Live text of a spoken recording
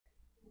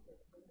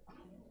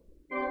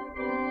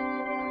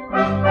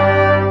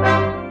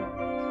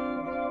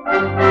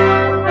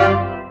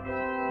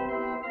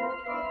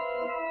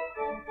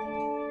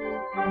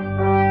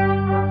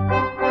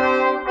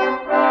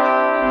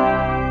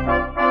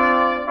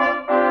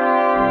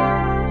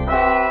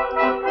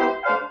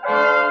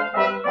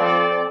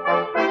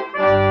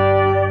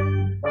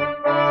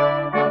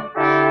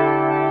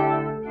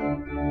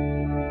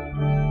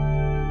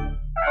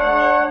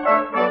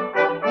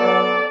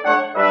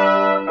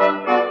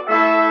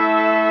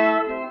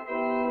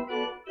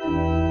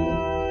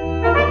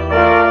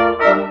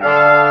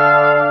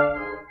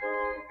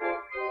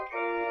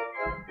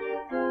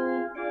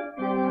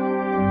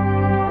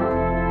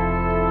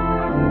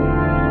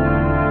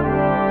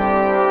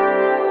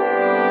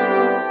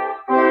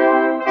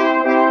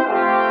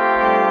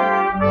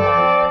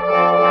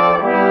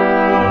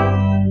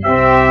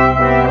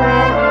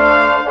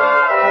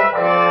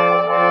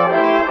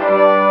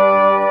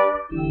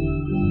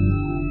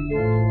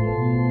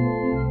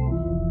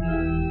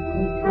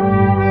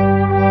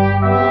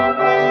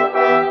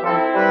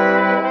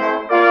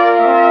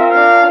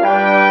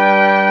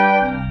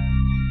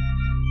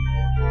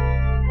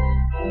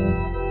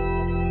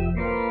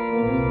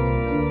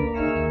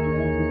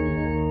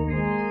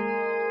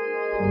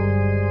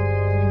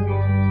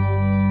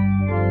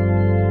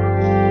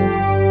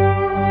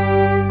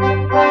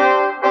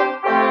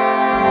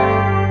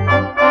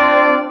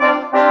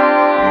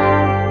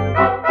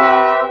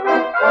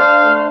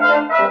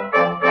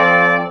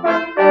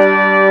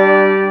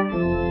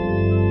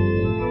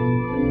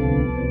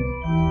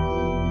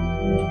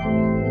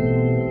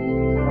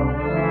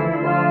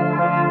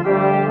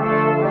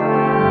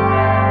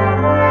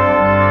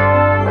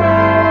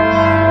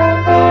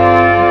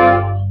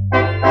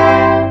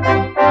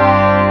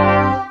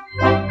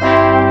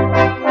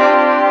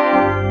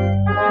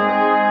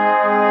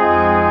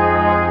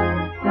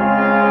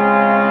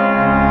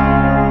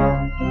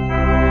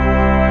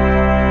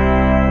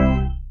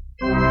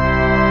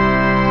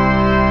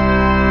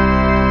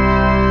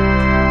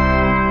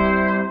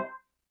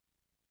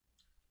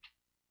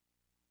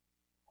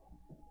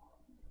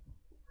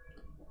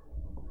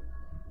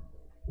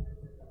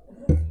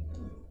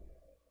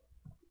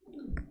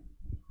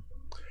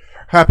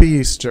Happy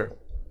Easter.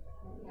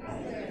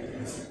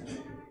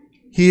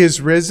 He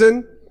is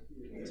risen.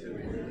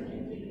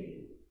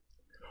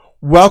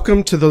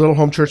 Welcome to the Little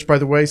Home Church by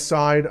the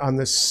Wayside on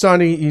this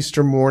sunny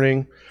Easter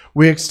morning.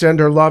 We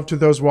extend our love to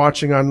those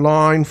watching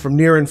online from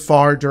near and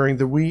far during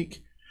the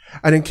week.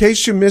 And in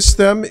case you missed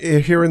them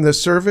here in the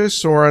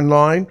service or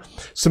online,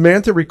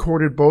 Samantha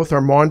recorded both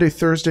our Maundy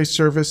Thursday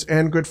service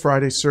and Good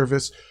Friday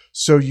service,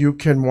 so you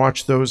can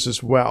watch those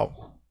as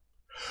well.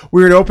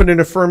 We're an open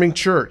and affirming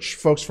church.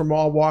 Folks from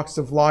all walks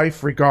of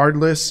life,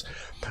 regardless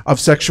of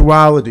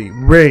sexuality,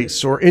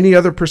 race, or any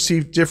other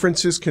perceived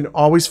differences, can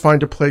always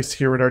find a place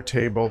here at our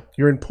table.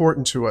 You're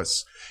important to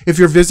us. If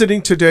you're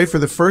visiting today for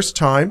the first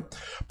time,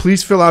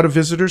 please fill out a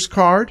visitor's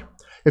card.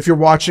 If you're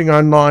watching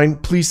online,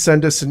 please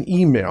send us an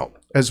email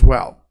as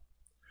well.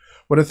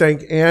 I want to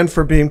thank Ann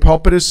for being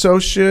pulpit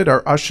associate.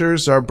 Our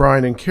ushers are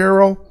Brian and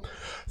Carol.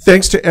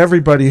 Thanks to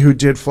everybody who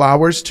did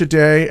flowers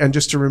today, and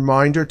just a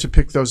reminder to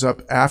pick those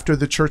up after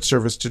the church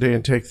service today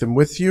and take them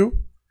with you.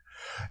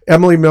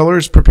 Emily Miller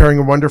is preparing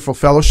a wonderful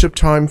fellowship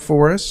time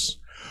for us.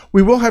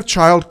 We will have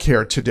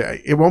childcare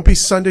today. It won't be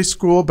Sunday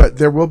school, but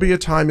there will be a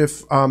time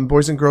if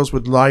boys and girls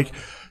would like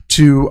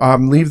to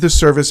leave the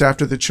service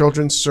after the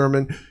children's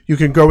sermon. You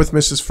can go with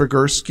Mrs.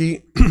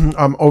 Fergursky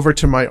over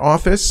to my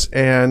office,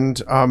 and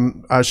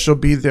she'll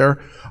be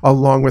there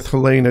along with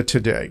Helena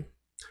today.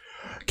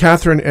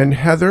 Catherine and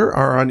Heather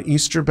are on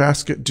Easter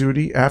basket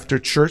duty after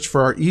church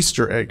for our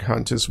Easter egg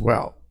hunt as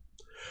well.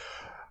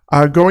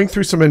 Going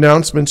through some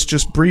announcements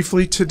just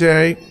briefly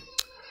today.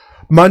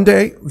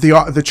 Monday,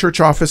 the church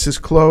office is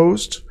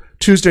closed.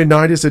 Tuesday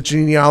night is a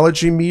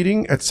genealogy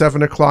meeting at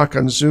 7 o'clock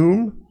on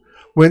Zoom.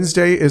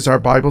 Wednesday is our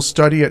Bible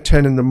study at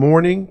 10 in the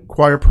morning,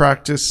 choir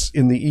practice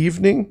in the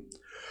evening.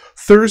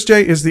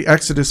 Thursday is the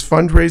Exodus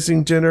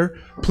fundraising dinner.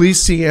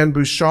 Please see Ann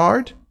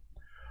Bouchard.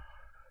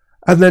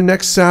 And then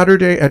next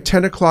Saturday at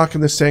 10 o'clock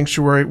in the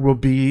sanctuary will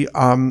be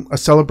a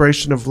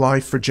celebration of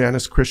life for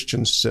Janice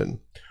Christensen.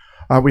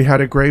 We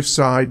had a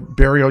graveside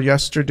burial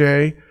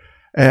yesterday,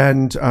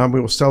 and we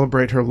will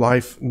celebrate her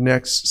life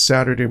next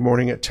Saturday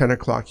morning at 10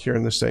 o'clock here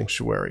in the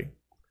sanctuary.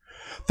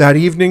 That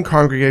evening,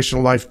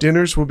 congregational life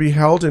dinners will be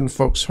held in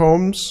folks'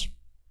 homes.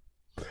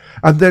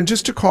 And then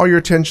just to call your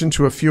attention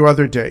to a few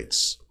other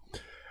dates,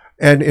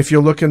 and if you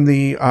look in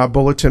the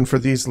bulletin for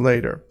these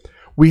later,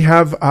 we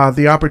have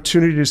the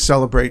opportunity to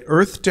celebrate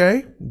Earth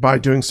Day by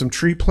doing some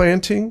tree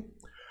planting.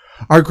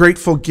 Our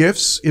Grateful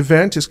Gifts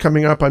event is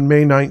coming up on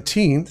May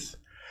 19th.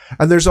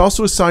 And there's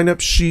also a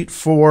sign-up sheet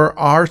for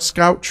our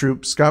Scout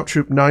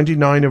Troop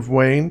 99 of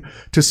Wayne,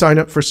 to sign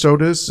up for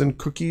sodas and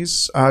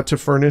cookies to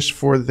furnish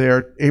for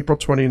their April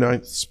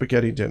 29th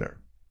spaghetti dinner.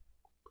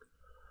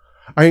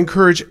 I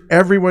encourage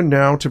everyone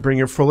now to bring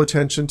your full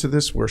attention to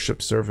this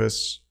worship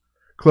service.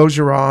 Close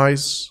your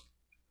eyes.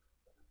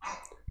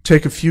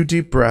 Take a few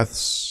deep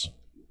breaths.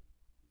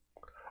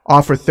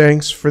 Offer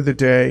thanks for the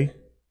day,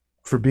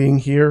 for being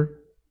here,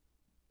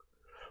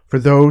 for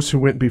those who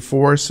went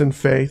before us in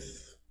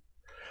faith,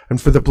 and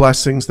for the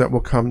blessings that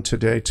will come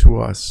today to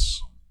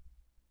us.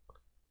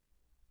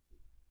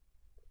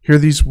 Hear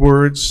these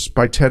words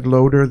by Ted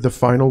Loder, the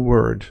final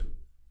word.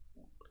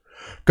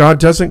 God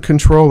doesn't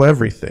control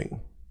everything.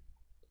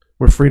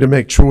 We're free to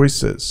make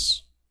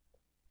choices,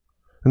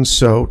 and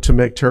so to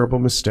make terrible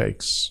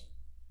mistakes.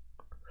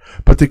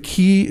 But the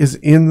key is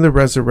in the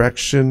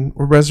resurrection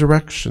or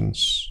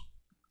resurrections.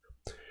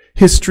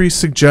 History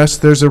suggests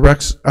there's a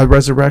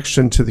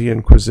resurrection to the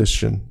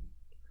Inquisition,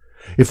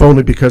 if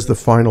only because the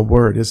final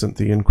word isn't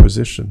the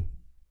Inquisition.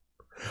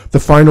 The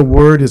final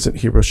word isn't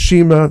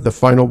Hiroshima. The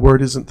final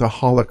word isn't the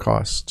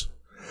Holocaust.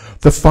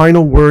 The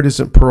final word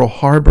isn't Pearl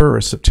Harbor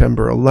or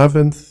September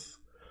 11th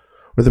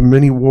or the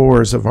many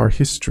wars of our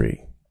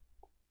history.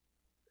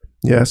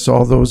 Yes,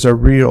 all those are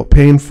real,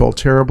 painful,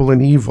 terrible,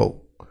 and evil.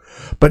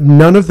 But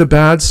none of the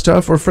bad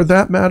stuff, or for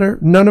that matter,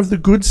 none of the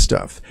good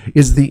stuff,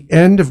 is the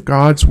end of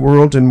God's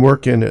world and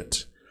work in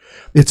it.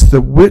 It's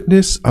the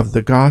witness of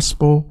the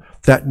gospel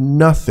that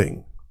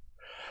nothing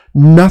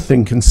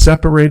can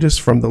separate us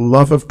from the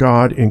love of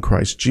God in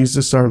Christ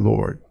Jesus our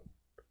Lord.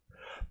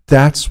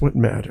 That's what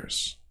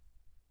matters.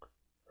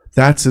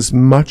 That's as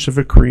much of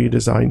a creed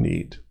as I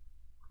need.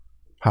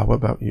 How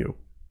about you?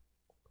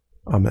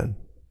 Amen.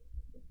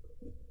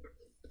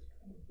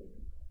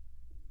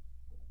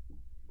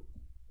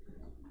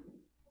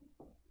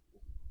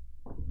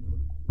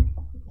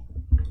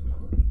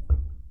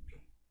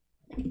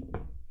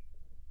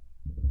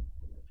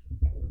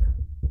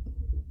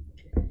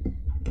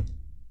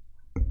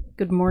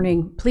 Good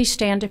morning. Please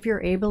stand if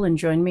you're able and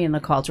join me in the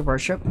call to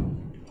worship.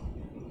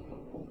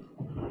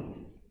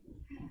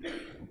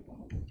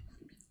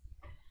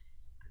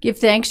 Give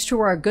thanks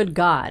to our good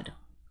God,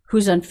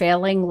 whose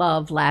unfailing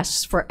love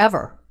lasts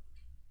forever.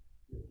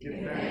 Give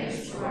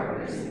thanks to our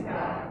risen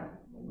God,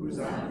 whose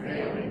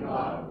unfailing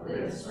love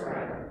lives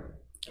forever.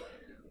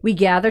 We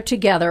gather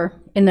together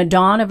in the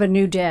dawn of a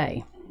new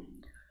day.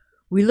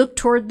 We look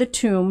toward the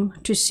tomb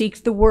to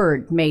seek the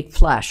Word made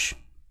flesh.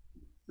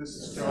 The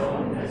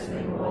stone has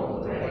been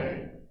rolled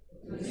away.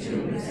 The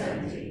tomb is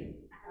empty.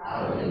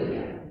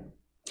 Hallelujah.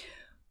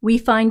 We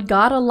find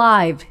God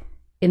alive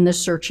in the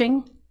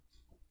searching,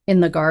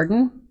 in the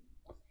garden,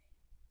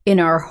 in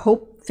our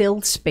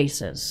hope-filled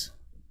spaces.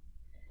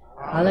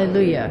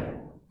 Hallelujah.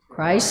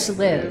 Christ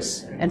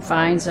lives and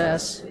finds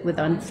us with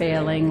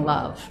unfailing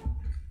love.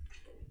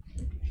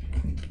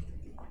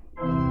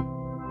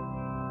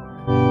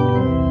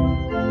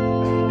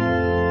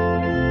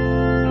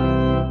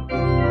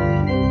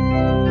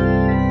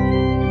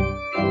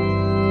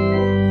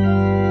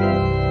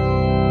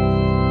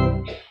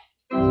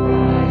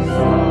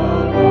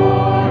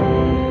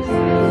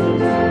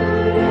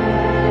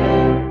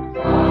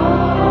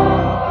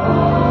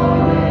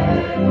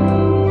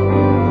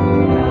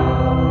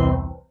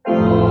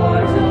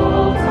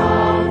 Mortal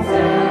tongues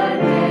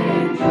and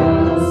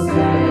angels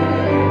sing.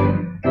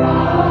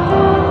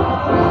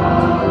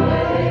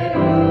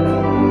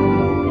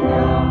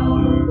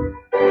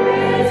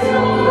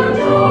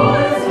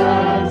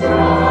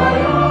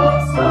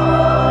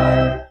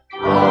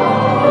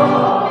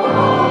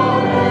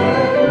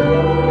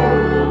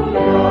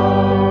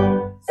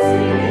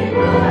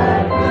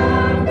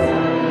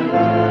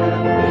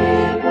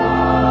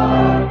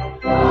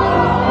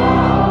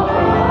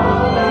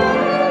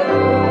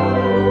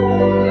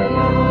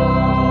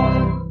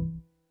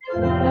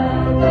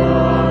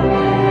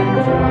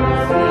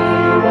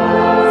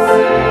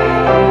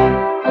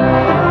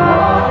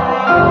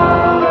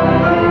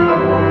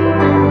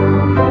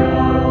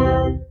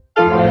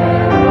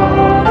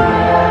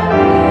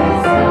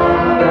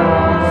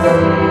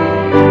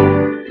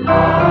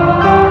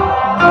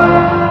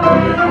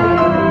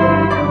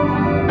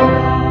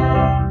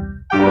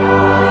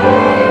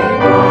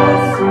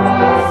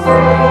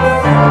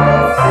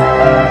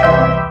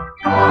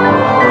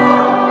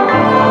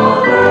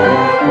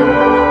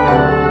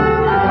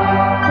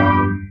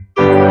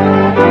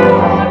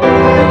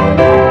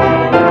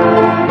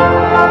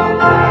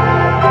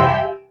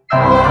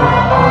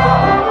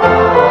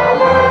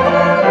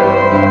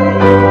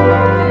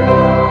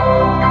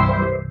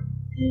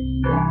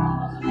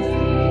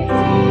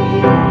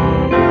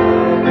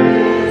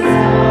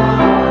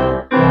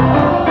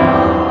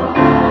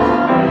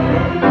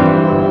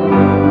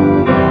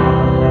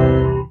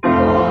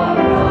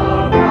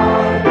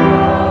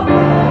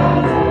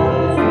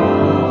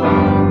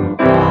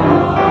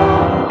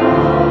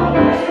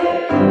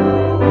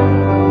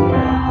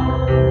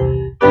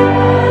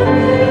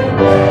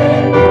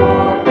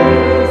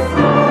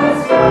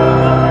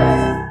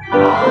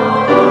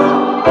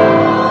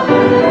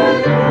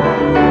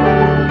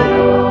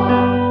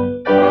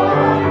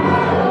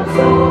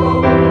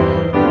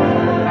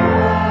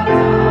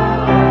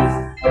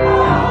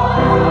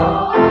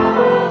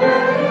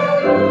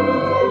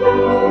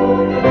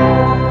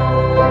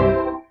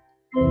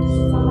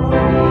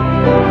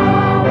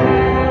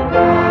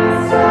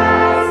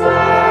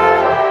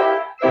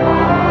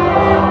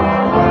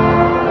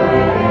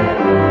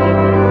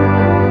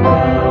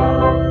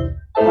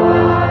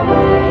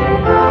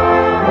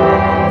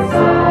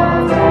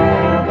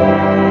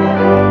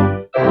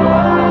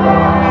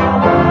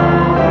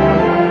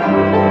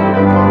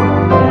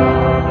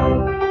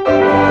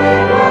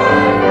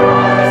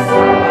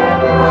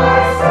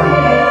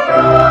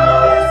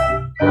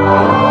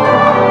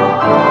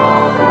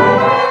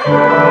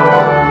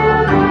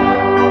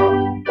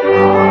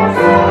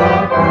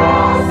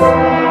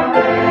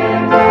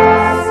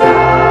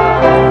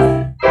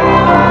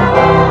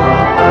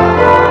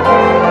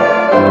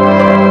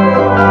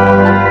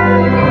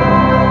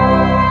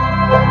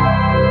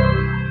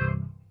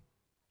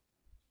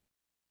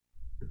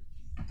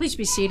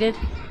 be seated?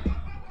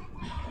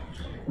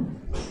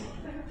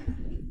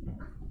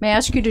 May I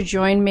ask you to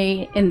join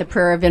me in the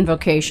prayer of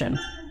invocation?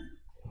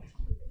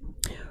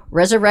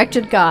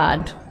 Resurrected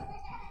God,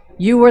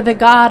 you are the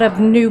God of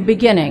new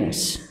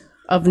beginnings,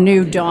 of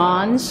new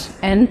dawns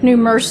and new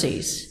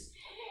mercies.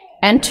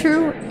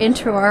 Enter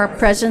into our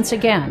presence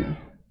again.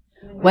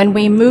 When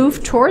we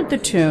move toward the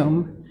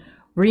tomb,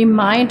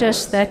 remind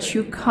us that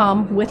you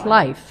come with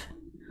life.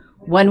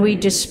 When we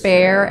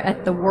despair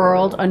at the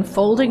world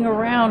unfolding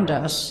around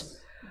us,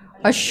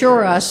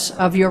 assure us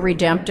of your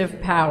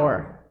redemptive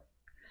power.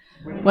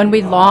 When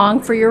we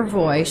long for your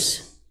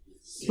voice,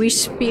 we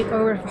speak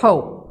of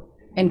hope,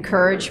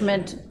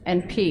 encouragement,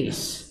 and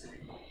peace.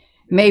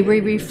 May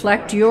we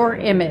reflect your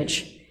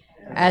image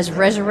as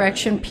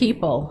resurrection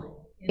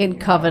people in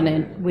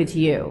covenant with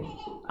you.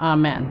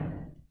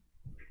 Amen.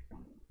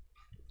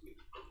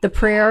 The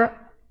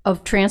prayer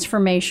of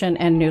transformation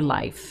and new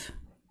life.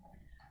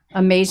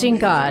 Amazing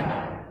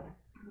God,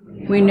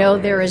 we know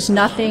there is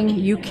nothing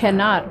you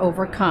cannot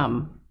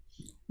overcome.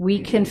 We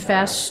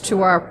confess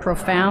to our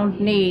profound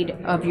need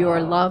of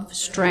your love,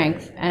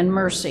 strength, and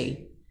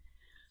mercy.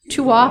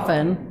 Too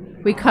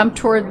often, we come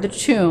toward the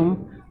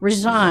tomb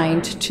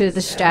resigned to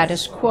the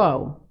status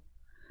quo.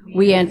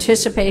 We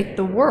anticipate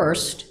the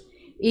worst,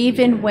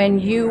 even when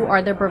you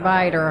are the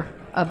provider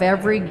of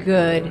every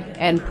good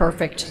and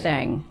perfect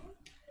thing.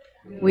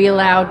 We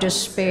allow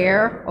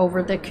despair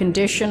over the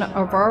condition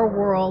of our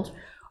world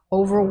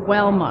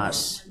overwhelm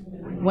us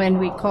when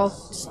we call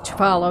to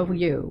follow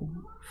you.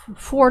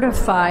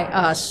 Fortify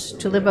us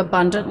to live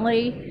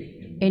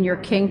abundantly in your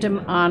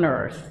kingdom on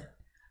earth.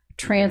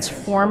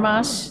 Transform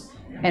us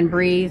and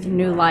breathe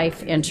new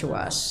life into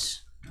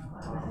us.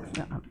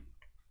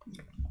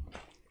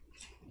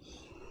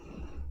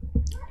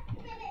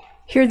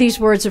 Hear these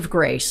words of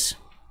grace.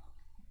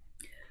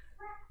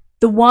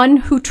 The one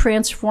who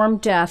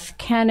transformed death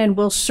can and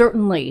will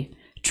certainly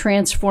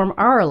transform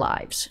our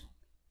lives.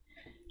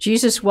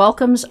 Jesus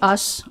welcomes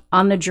us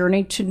on the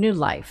journey to new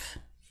life.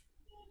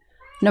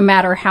 No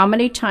matter how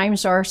many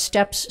times our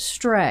steps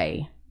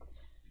stray,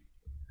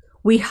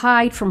 we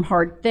hide from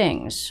hard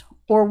things,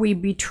 or we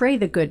betray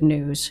the good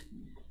news,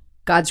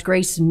 God's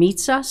grace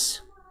meets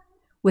us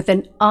with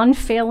an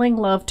unfailing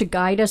love to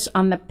guide us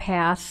on the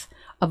path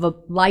of a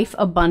life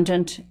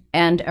abundant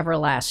and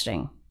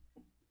everlasting.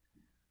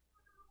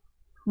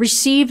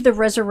 Receive the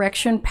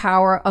resurrection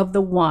power of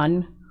the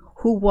one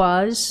who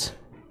was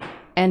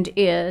and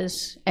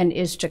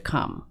is to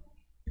come.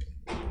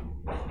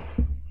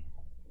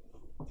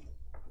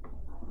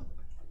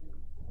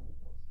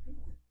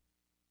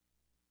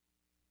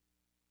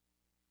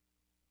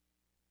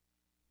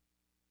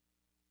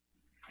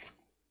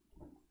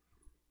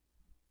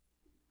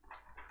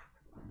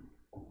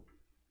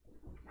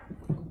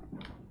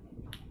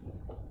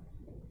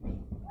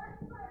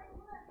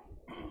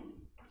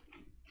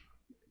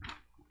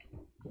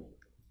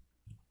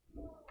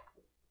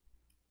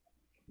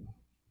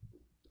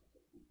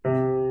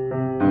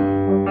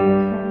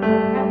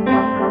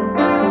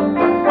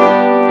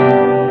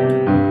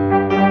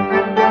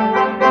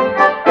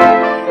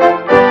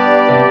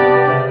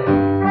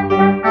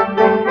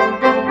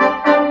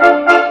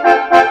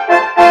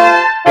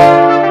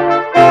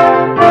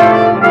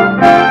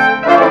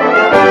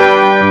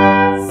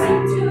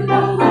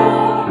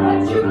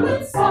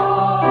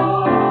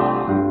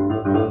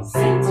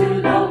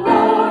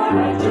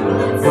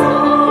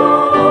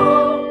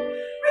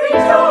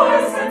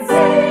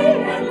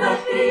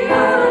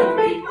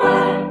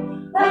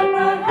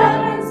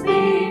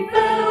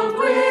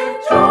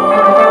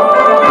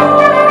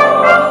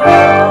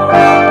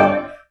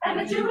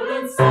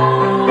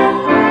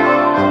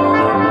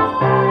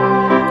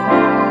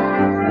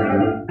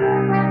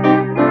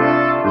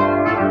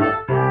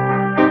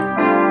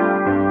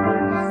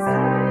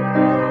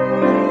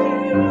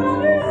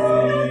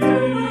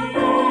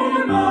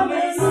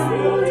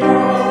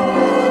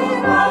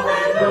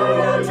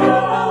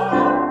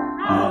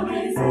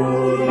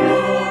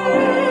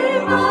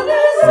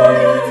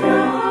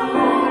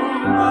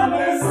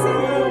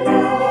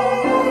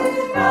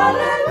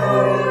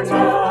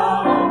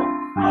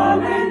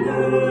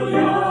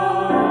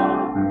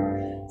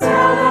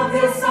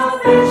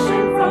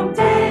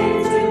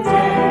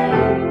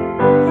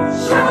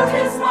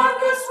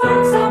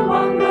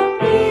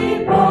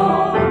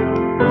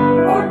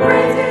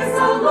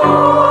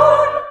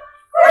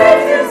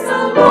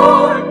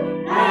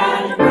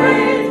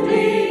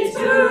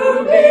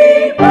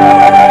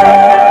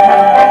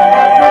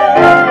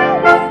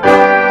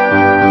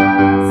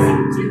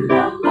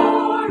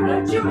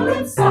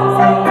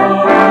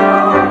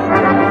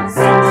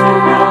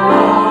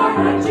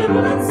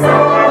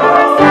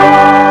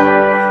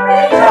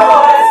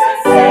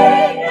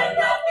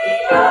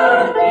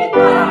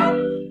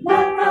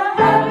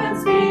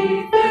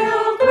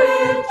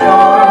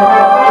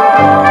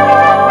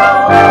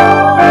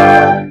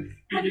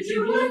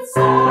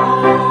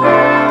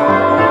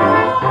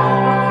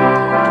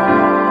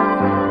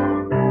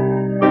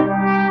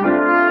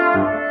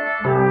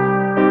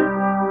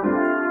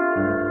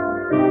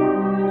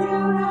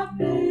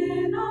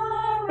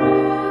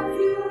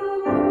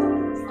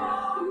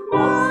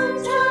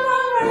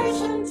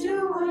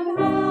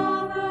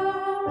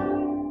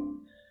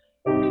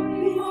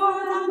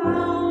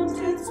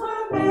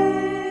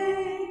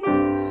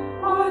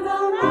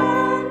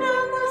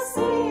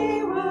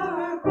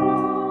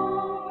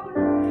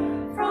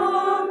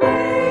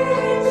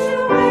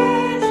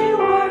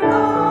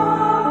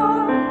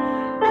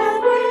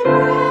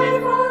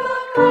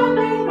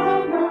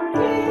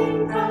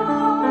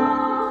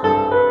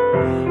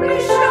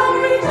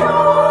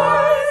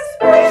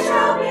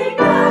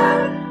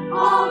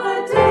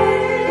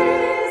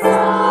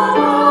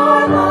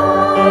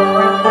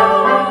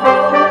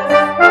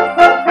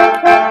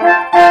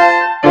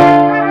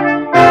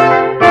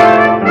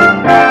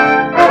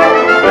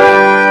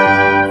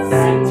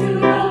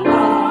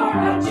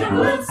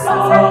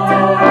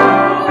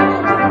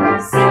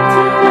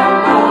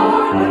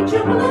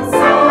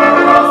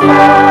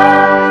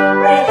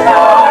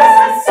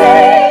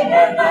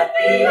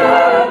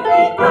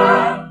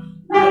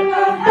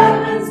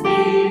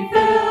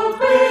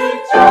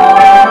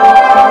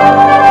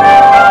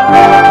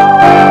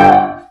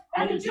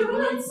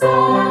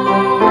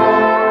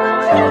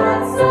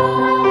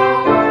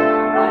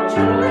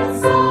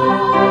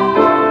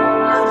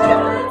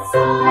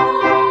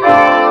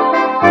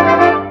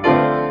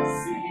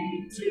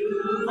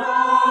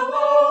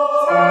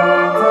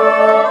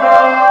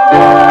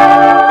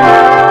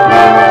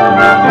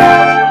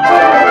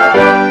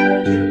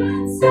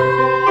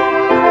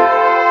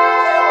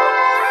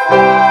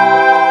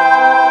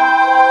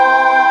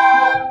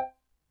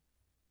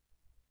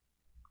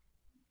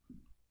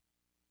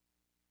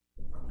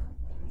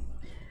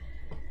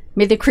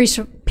 May the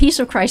peace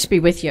of Christ be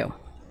with you.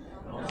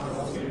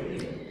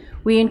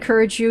 We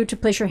encourage you to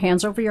place your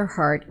hands over your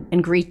heart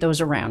and greet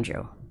those around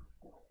you.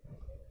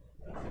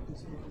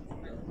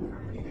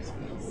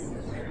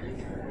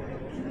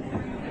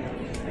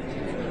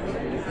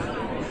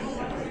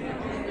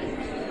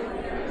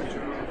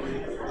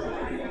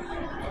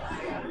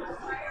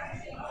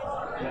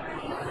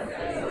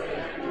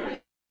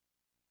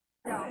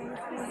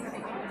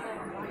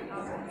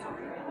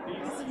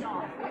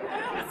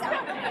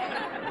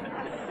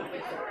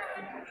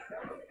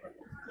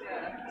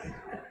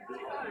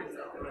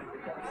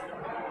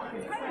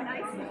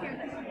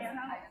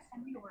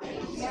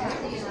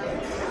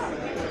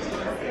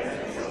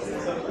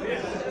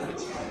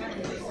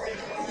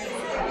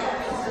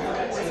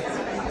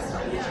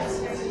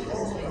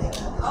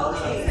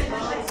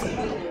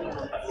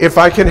 If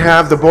I can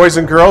have the boys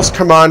and girls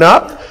come on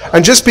up,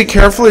 and just be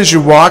careful as you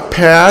walk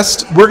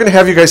past. We're going to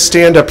have you guys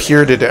stand up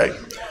here today.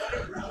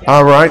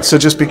 All right, so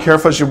just be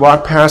careful as you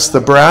walk past the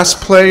brass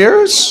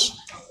players.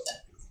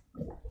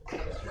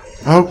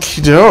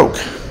 Okie doke.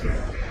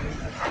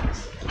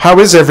 How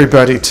is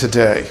everybody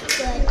today?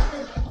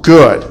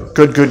 Good.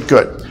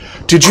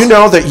 Did you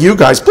know that you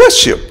guys,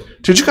 bless you,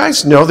 did you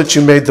guys know that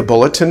you made the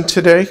bulletin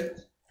today?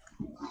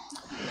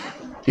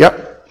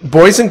 Yep.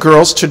 Boys and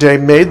girls today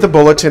made the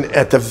bulletin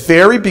at the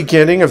very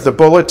beginning of the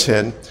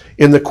bulletin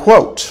in the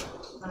quote.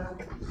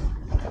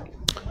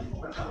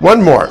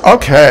 One more.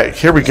 Okay,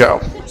 here we go.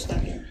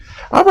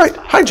 All right.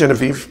 Hi,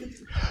 Genevieve.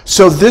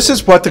 So this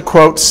is what the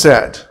quote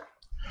said.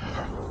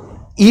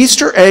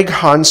 Easter egg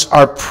hunts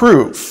are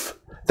proof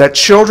that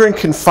children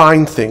can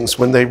find things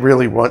when they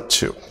really want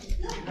to.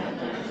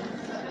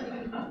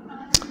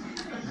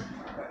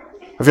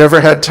 Have you ever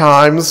had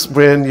times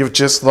when you've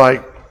just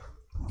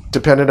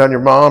depended on your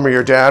mom or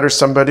your dad or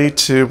somebody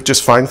to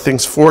just find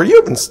things for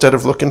you instead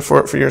of looking for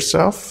it for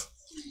yourself?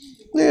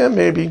 Yeah,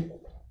 maybe.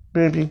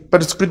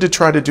 But it's good to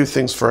try to do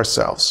things for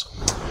ourselves.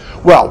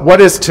 Well,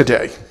 what is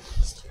today?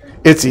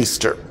 It's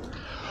Easter.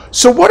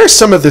 So what are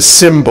some of the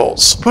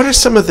symbols? What are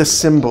some of the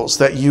symbols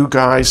that you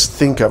guys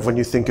think of when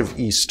you think of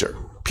Easter?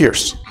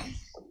 Pierce.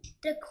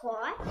 The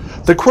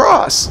cross. The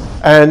cross.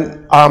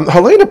 And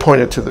Helena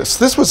pointed to this.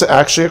 This was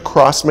actually a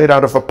cross made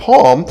out of a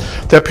palm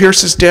that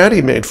Pierce's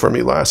daddy made for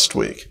me last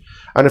week.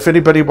 And if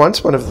anybody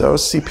wants one of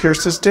those, see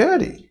Pierce's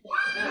daddy.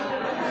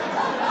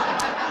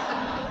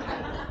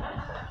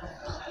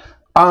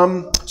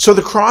 So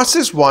the cross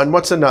is one.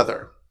 What's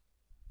another?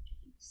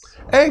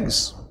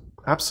 Eggs.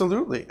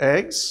 Absolutely.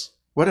 Eggs.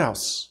 What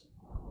else?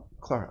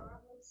 Clara.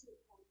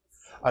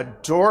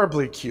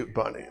 Adorably cute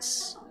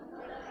bunnies.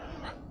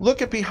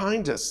 Look at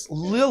behind us.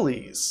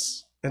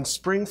 Lilies and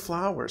spring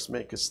flowers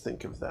make us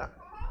think of that.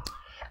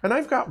 And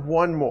I've got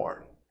one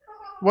more.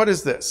 What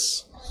is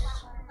this?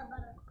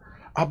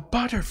 A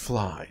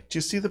butterfly. Do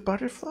you see the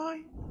butterfly?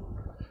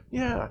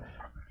 Yeah.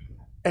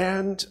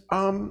 And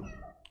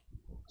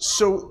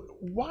so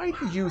why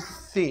do you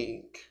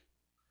think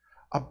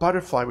a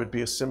butterfly would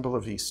be a symbol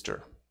of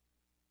Easter?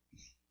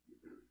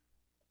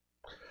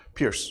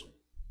 Pierce.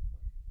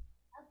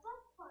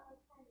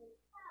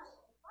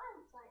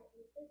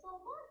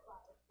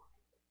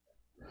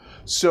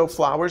 So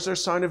flowers are a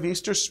sign of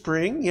Easter.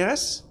 Spring,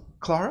 yes?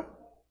 Clara?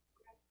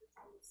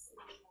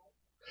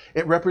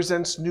 It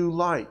represents new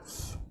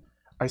life.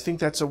 I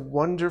think that's a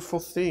wonderful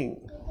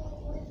thing.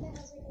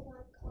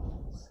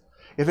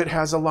 If it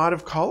has a lot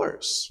of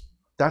colors,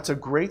 that's a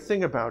great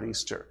thing about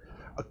Easter.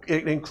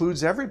 It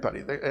includes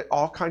everybody,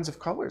 all kinds of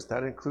colors.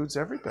 That includes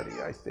everybody,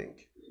 I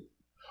think.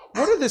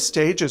 What are the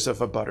stages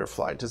of a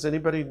butterfly? Does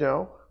anybody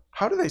know?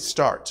 How do they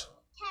start?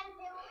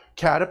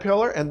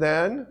 Caterpillar, and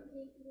then?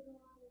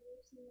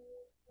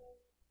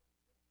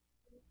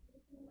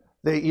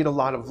 They eat a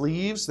lot of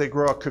leaves. They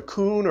grow a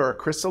cocoon or a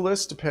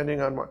chrysalis,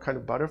 depending on what kind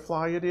of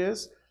butterfly it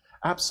is.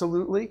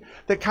 Absolutely.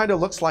 That kind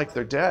of looks like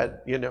they're dead,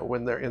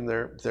 when they're in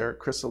their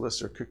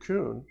chrysalis or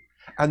cocoon.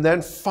 And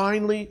then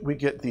finally, we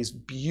get these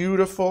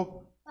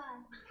beautiful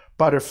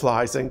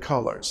butterflies and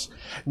colors.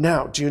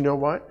 Now, do you know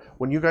what?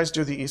 When you guys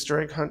do the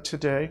Easter egg hunt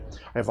today,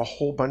 I have a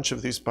whole bunch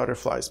of these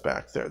butterflies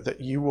back there that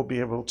you will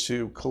be able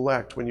to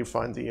collect when you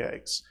find the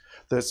eggs.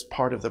 That's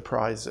part of the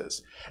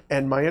prizes.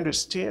 And my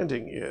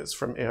understanding is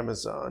from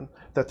Amazon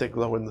that they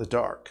glow in the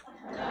dark.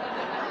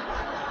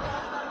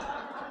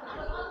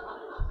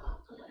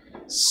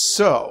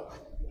 So,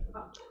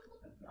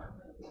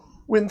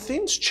 when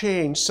things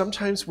change,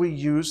 sometimes we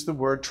use the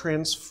word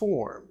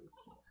transform.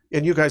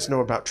 And you guys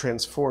know about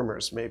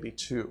Transformers maybe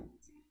too.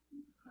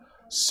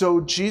 So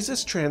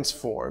Jesus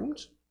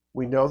transformed.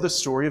 We know the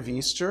story of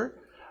Easter,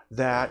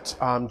 that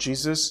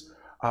Jesus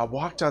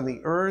walked on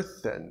the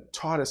earth and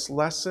taught us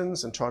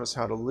lessons and taught us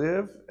how to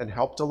live and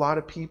helped a lot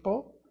of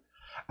people.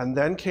 And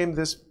then came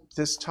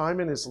this time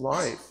in his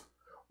life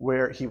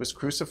where he was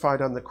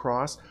crucified on the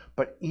cross,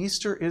 but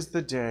Easter is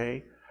the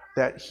day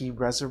that he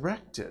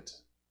resurrected.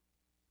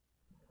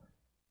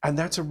 And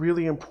that's a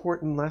really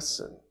important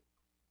lesson.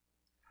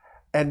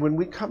 And when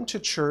we come to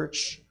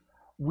church,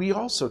 we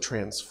also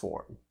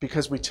transform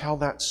because we tell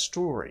that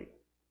story.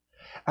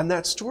 And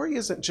that story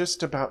isn't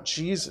just about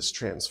Jesus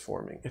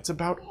transforming. It's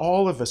about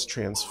all of us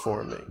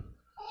transforming.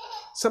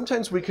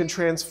 Sometimes we can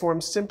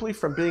transform simply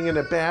from being in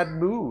a bad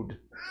mood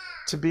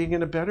to being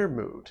in a better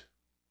mood.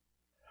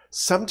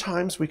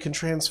 Sometimes we can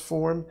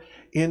transform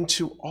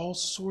into all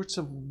sorts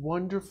of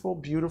wonderful,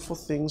 beautiful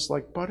things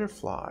like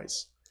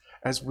butterflies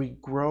as we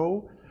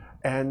grow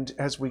and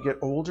as we get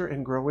older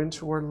and grow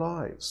into our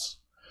lives.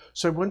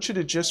 So I want you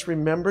to just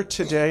remember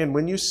today, and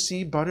when you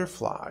see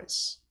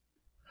butterflies,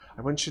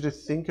 I want you to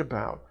think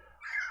about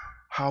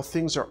how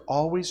things are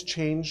always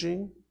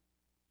changing,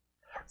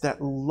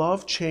 that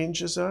love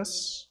changes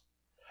us,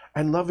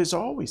 and love is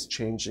always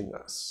changing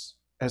us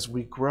as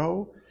we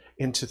grow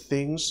into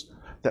things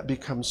that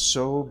become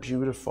so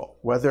beautiful.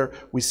 Whether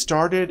we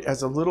started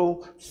as a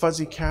little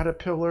fuzzy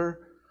caterpillar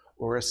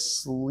or a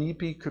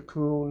sleepy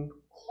cocoon,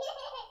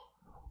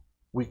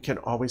 we can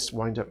always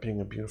wind up being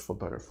a beautiful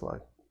butterfly.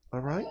 All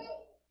right?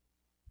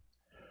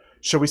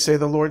 Shall we say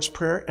the Lord's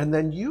Prayer? And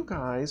then you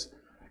guys,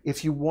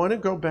 if you want to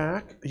go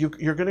back, you're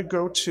going to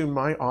go to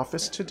my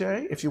office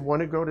today. If you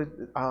want to go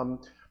to,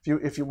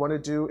 if you want to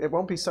do, it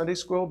won't be Sunday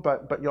school,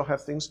 but you'll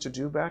have things to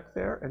do back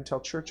there until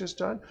church is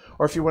done.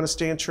 Or if you want to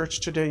stay in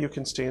church today, you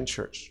can stay in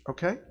church.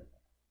 Okay?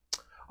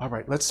 All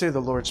right, let's say the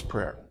Lord's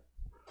Prayer.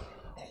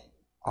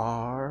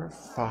 Our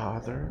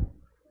Father,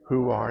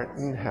 who art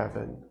in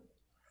heaven,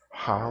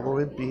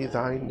 hallowed be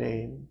thy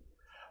name.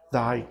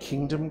 Thy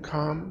kingdom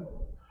come,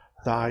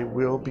 thy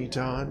will be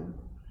done,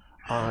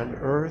 on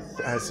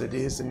earth as it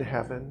is in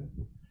heaven.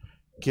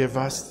 Give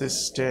us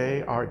this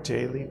day our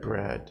daily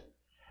bread,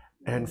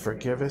 and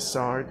forgive us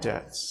our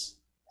debts,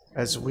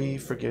 as we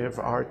forgive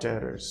our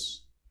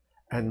debtors.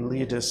 And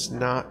lead us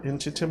not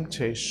into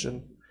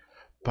temptation,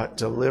 but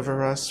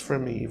deliver us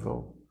from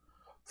evil.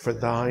 For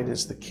thine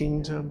is the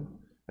kingdom,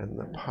 and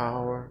the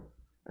power,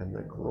 and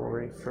the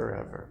glory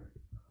forever.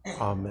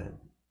 Amen.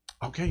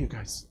 Okay, you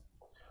guys,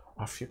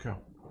 off you go.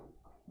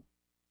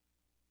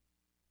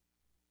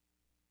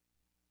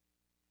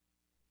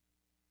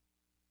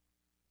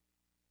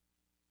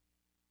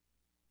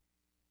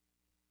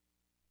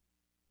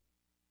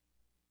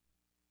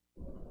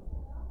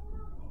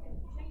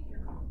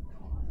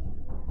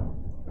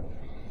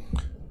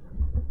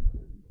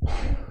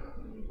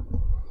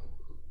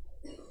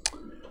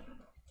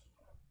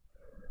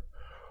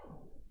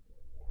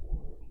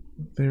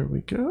 There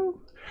we go.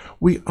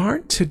 We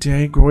aren't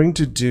today going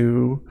to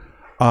do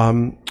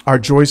our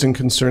joys and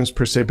concerns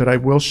per se, but I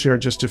will share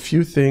just a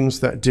few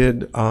things that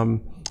did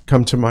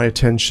come to my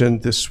attention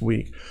this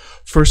week.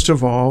 First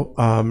of all,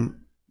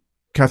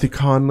 Kathy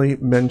Conley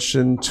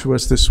mentioned to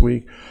us this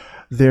week,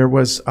 there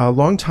was a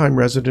longtime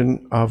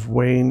resident of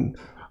Wayne,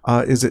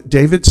 is it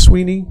David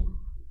Sweeney?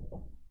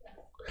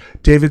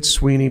 David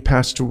Sweeney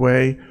passed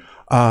away.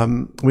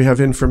 We have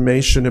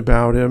information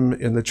about him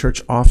in the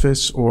church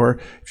office, or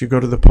if you go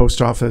to the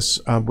post office,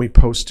 we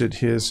posted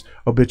his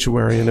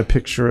obituary and a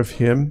picture of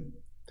him.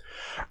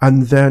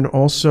 And then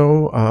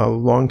also a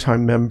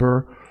longtime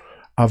member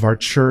of our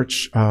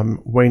church,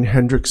 Wayne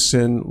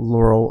Hendrickson,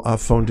 Laurel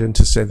phoned in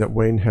to say that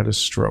Wayne had a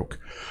stroke.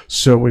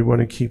 So we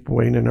want to keep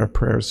Wayne in our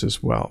prayers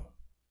as well.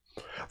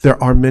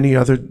 There are many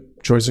other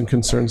joys and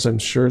concerns, I'm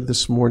sure,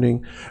 this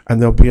morning,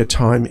 and there'll be a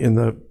time in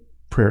the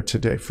prayer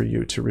today for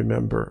you to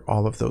remember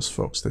all of those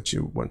folks that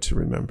you want to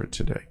remember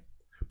today.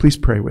 Please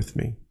pray with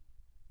me.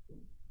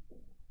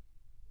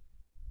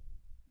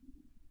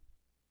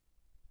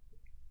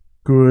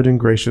 Good and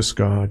gracious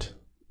God,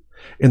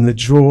 in the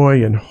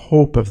joy and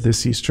hope of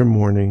this Easter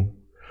morning,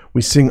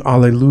 we sing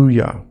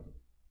Alleluia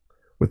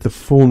with the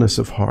fullness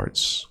of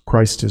hearts.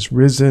 Christ is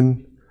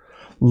risen.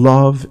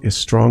 Love is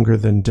stronger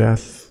than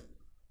death.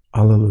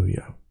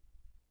 Alleluia.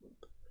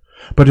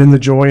 But in the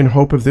joy and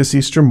hope of this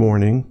Easter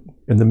morning,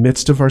 in the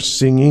midst of our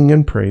singing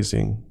and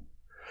praising,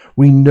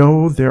 we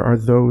know there are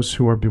those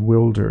who are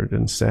bewildered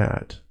and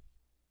sad.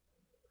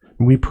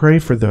 And we pray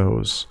for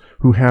those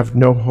who have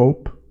no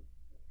hope,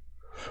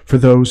 for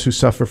those who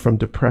suffer from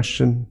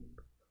depression,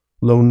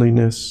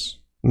 loneliness,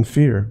 and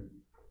fear.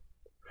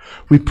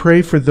 We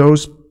pray for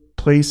those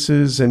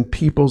places and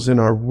peoples in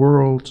our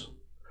world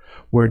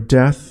where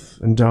death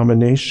and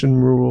domination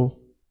rule,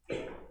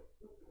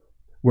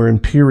 where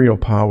imperial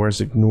powers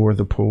ignore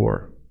the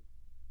poor,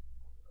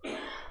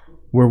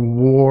 where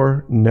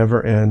war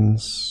never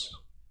ends,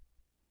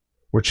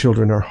 where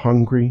children are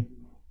hungry,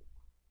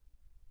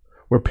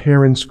 where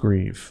parents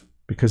grieve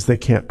because they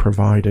can't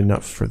provide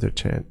enough for their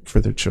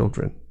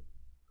children,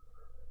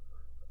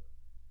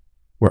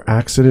 where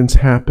accidents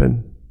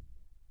happen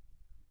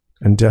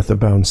and death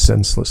abounds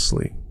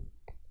senselessly.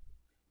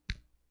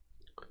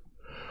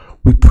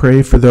 We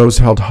pray for those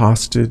held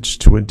hostage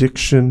to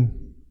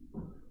addiction,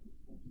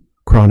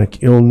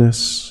 chronic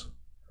illness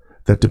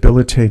that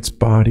debilitates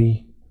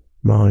body,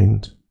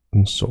 mind,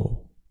 and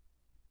soul.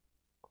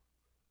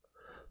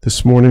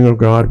 This morning, O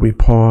God, we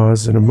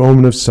pause in a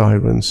moment of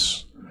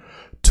silence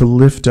to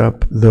lift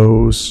up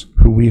those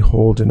who we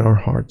hold in our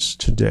hearts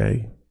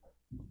today.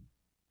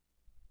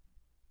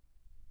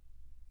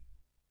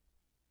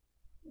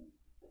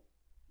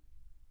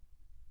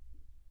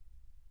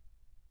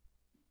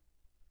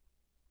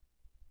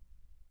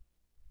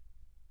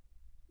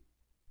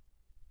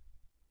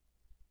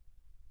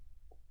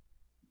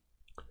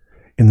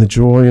 In the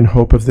joy and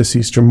hope of this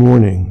Easter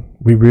morning,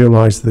 we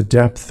realize the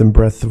depth and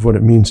breadth of what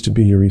it means to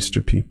be your Easter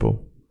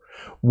people.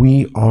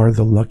 We are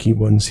the lucky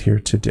ones here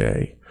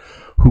today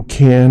who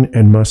can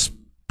and must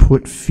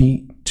put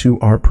feet to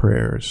our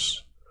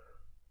prayers,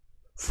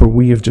 for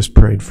we have just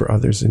prayed for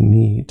others in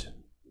need.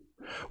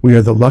 We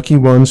are the lucky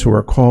ones who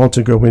are called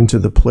to go into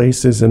the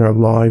places in our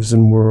lives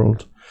and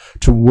world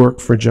to work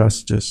for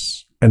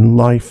justice and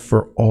life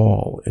for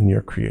all in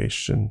your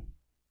creation.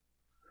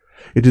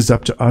 It is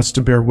up to us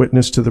to bear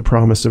witness to the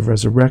promise of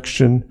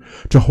resurrection,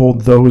 to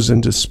hold those in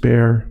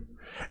despair,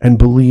 and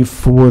believe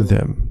for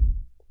them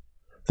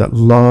that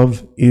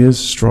love is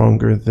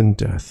stronger than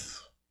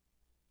death.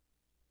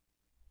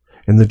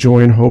 In the joy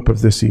and hope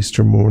of this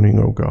Easter morning,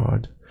 O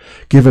God,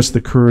 give us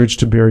the courage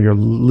to bear your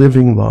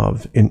living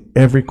love in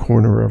every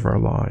corner of our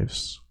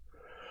lives,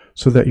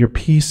 so that your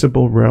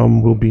peaceable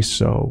realm will be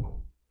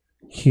so,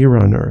 here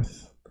on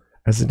earth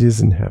as it is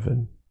in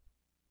heaven.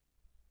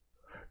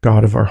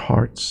 God of our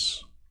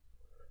hearts,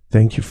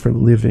 thank you for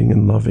living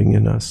and loving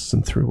in us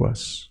and through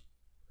us.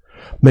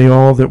 May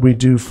all that we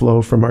do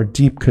flow from our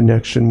deep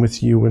connection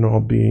with you and all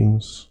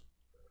beings.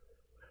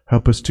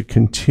 Help us to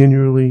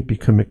continually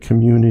become a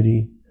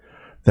community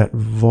that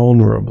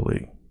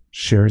vulnerably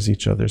shares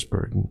each other's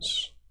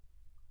burdens.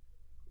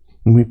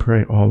 And we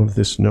pray all of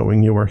this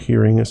knowing you are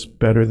hearing us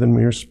better than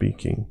we are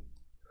speaking.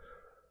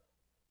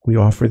 We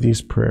offer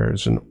these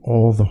prayers in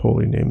all the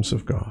holy names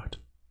of God.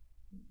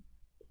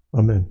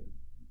 Amen.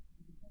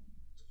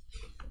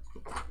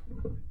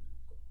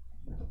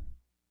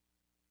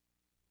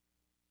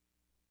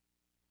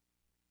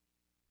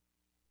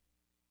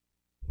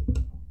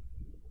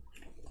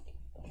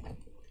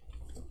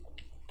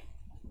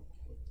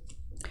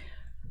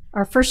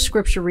 Our first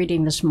scripture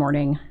reading this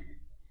morning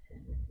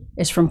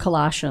is from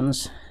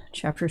Colossians,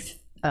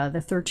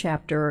 the third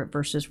chapter,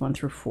 verses 1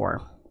 through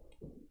 4.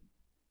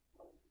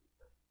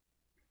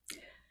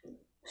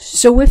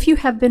 So if you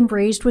have been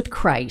raised with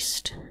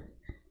Christ,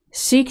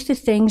 seek the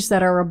things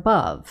that are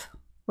above,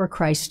 where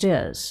Christ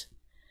is,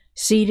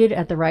 seated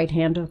at the right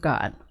hand of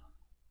God.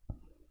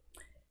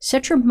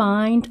 Set your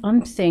mind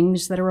on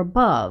things that are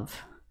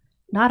above,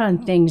 not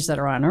on things that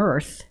are on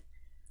earth,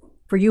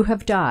 for you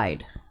have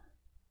died,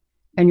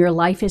 and your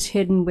life is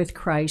hidden with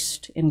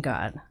Christ in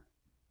God.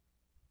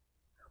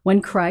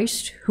 When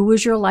Christ, who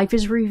is your life,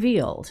 is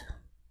revealed,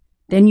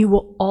 then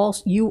you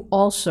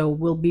also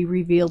will be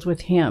revealed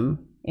with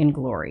him in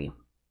glory.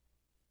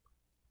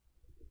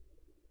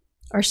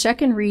 Our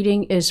second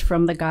reading is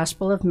from the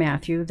Gospel of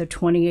Matthew, the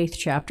 28th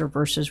chapter,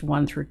 verses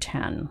 1 through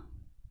 10.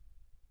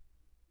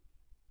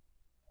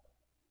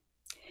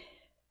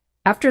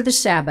 After the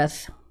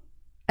Sabbath,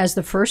 as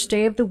the first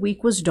day of the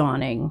week was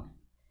dawning,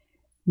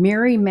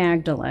 Mary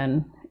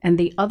Magdalene and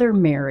the other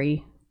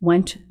Mary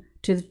went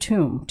to the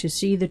tomb to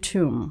see the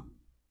tomb.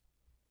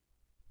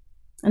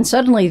 And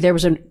suddenly there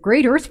was a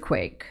great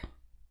earthquake,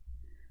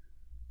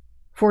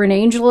 for an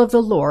angel of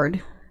the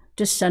Lord,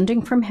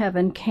 descending from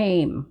heaven,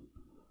 came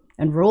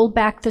and rolled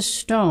back the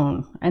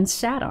stone and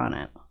sat on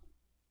it.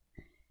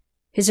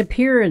 His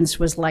appearance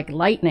was like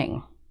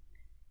lightning,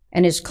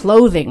 and his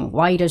clothing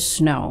white as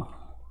snow.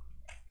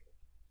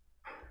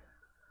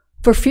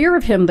 For fear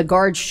of him, the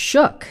guards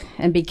shook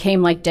and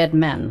became like dead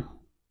men.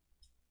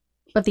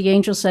 But the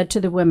angel said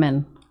to the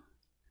women,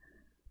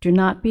 "Do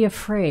not be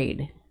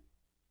afraid.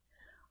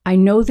 I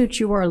know that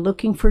you are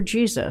looking for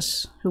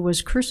Jesus, who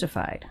was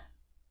crucified.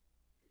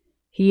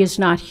 He is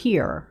not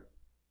here,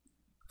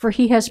 for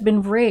he has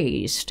been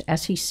raised,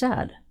 as he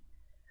said.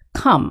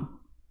 Come,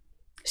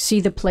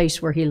 see the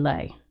place where he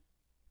lay.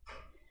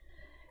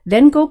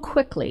 Then go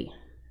quickly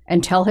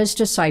and tell his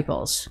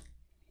disciples,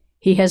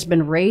 he has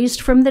been raised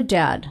from the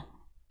dead,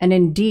 and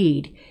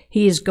indeed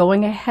he is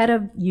going ahead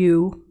of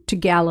you to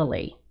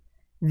Galilee.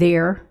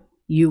 There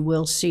you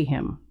will see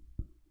him.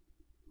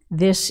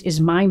 This is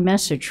my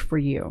message for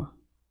you."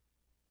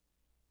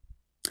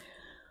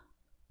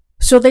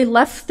 So they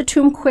left the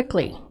tomb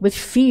quickly with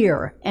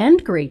fear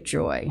and great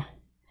joy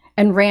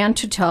and ran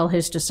to tell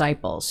his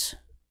disciples.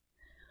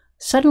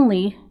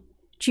 Suddenly,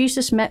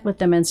 Jesus met with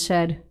them and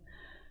said,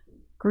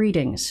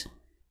 "Greetings."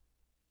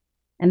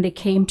 And they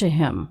came to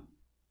him,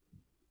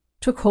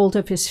 took hold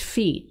of his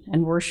feet,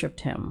 and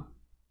worshiped him.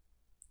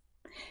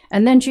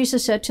 And then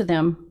Jesus said to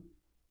them,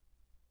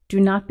 "Do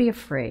not be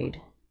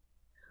afraid.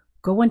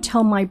 Go and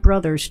tell my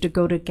brothers to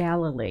go to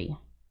Galilee.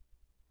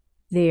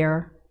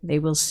 There they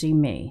will see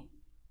me."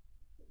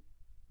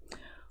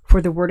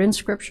 For the word in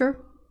Scripture,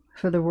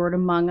 for the word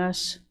among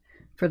us,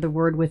 for the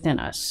word within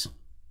us.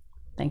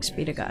 Thanks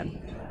be to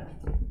God.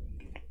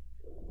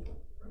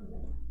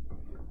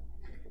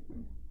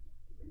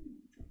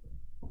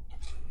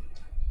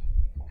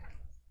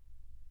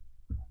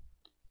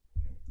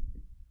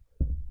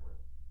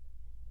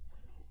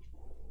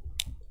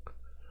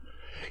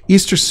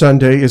 Easter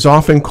Sunday is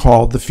often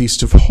called the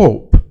Feast of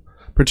Hope,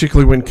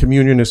 particularly when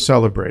communion is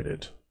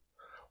celebrated.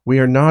 We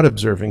are not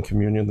observing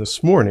communion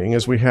this morning,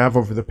 as we have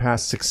over the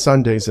past 6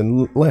 Sundays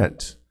in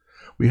Lent.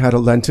 We had a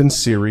Lenten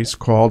series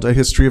called A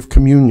History of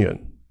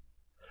Communion.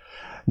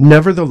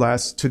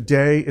 Nevertheless,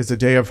 today is a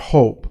day of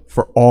hope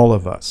for all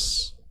of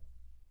us.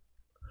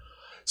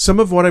 Some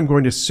of what I'm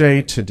going to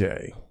say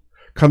today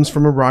comes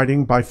from a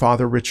writing by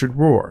Father Richard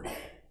Rohr.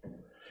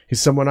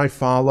 He's someone I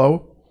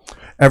follow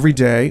every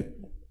day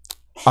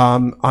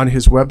on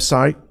his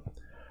website,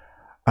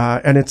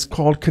 and it's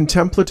called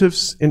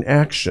Contemplatives in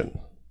Action.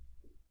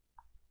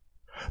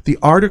 The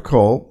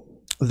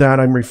article that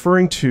I'm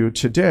referring to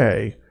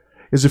today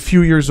is a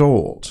few years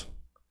old,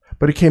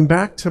 but it came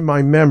back to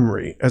my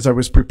memory as I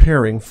was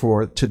preparing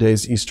for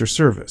today's Easter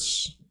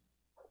service.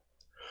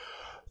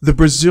 The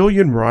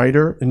Brazilian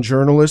writer and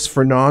journalist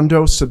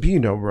Fernando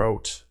Sabino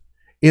wrote,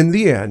 "In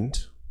the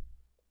end,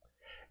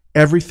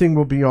 everything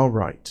will be all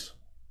right.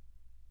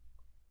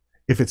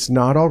 If it's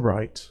not all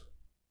right,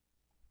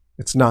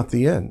 it's not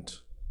the end."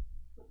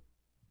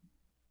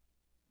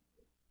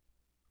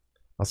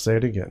 I'll say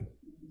it again.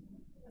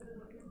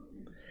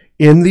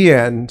 In the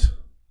end,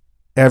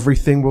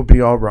 everything will be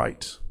all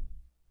right.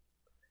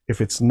 If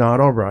it's not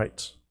all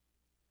right,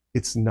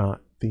 it's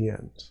not the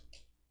end.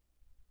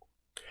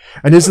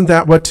 And isn't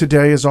that what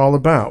today is all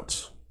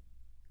about?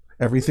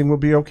 Everything will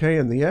be okay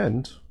in the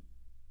end.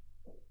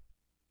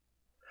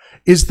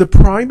 Is the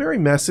primary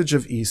message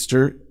of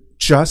Easter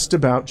just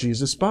about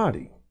Jesus'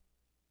 body?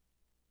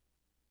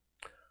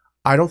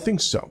 I don't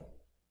think so.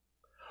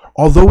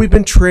 Although we've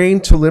been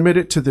trained to limit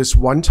it to this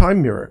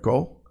one-time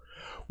miracle,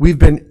 we've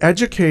been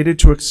educated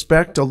to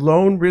expect a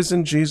lone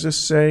risen Jesus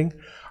saying,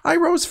 "I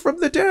rose from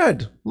the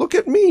dead. Look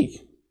at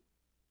me."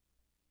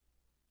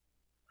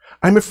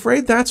 I'm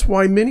afraid that's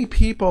why many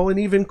people, and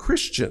even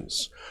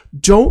Christians,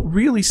 don't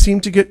really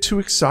seem to get too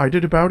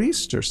excited about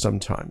Easter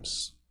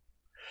sometimes.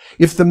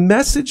 If the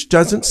message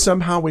doesn't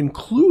somehow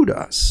include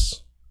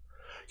us,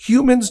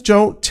 humans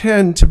don't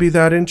tend to be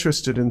that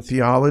interested in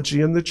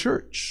theology and the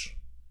church.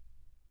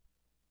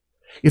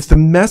 If the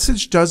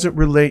message doesn't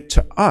relate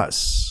to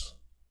us,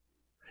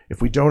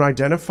 if we don't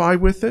identify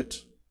with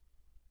it,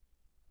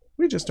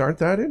 we just aren't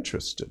that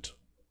interested.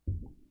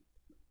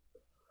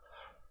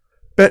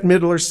 Bette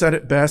Midler said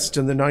it best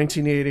in the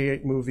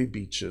 1988 movie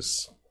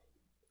Beaches.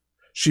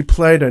 She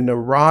played a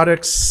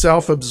neurotic,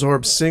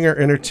 self-absorbed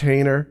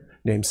singer-entertainer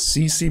named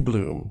Cece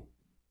Bloom.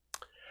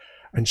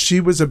 And she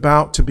was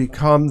about to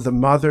become the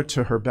mother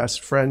to her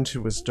best friend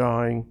who was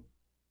dying.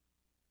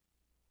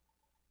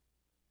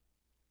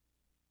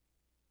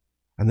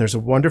 And there's a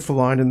wonderful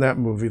line in that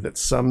movie that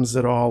sums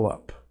it all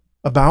up,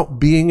 about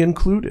being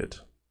included.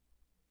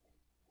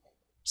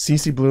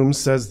 Cece Bloom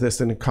says this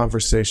in a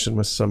conversation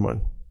with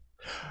someone.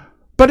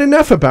 "But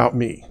enough about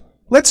me.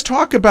 Let's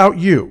talk about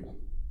you.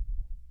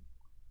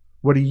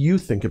 What do you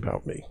think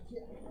about me?"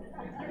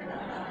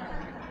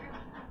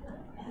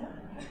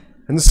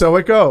 And so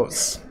it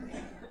goes.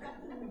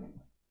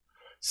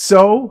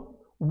 So,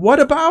 what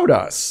about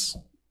us?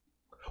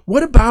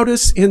 What about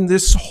us in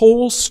this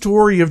whole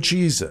story of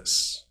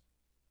Jesus?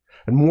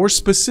 And more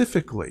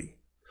specifically,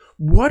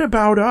 what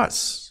about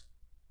us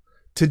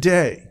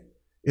today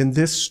in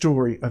this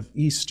story of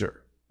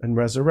Easter and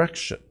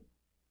resurrection?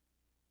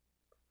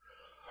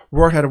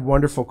 Rohr had a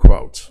wonderful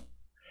quote.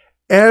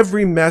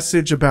 "Every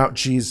message about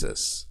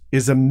Jesus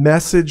is a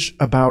message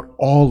about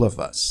all of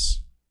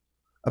us,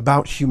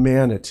 about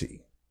humanity."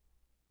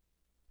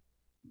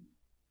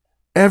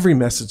 Every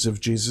message of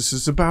Jesus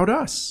is about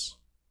us.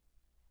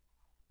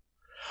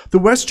 The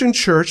Western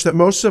church that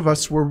most of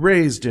us were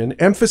raised in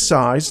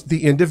emphasized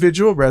the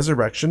individual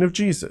resurrection of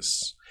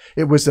Jesus.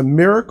 It was a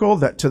miracle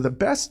that, to the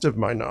best of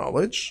my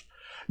knowledge,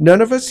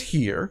 none of us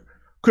here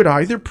could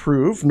either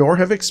prove nor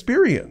have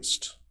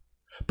experienced,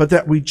 but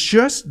that we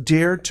just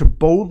dared to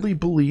boldly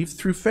believe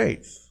through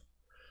faith.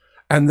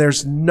 And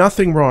there's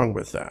nothing wrong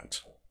with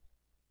that.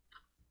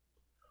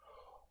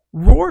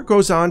 Rohr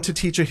goes on to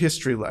teach a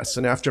history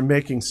lesson after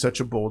making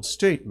such a bold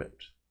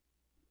statement.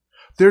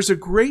 There's a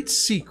great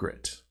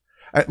secret,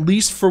 at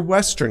least for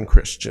Western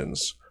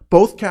Christians,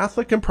 both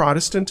Catholic and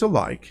Protestant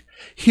alike,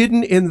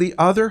 hidden in the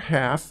other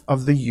half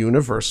of the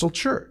universal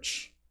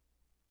church.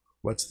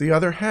 What's the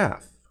other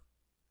half?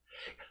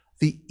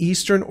 The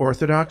Eastern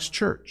Orthodox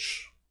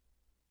Church.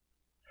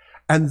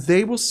 And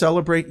they will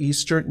celebrate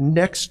Easter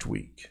next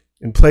week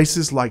in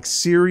places like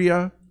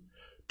Syria,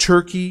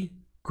 Turkey,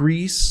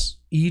 Greece,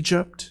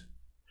 Egypt.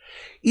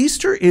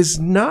 Easter is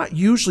not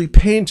usually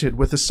painted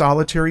with a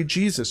solitary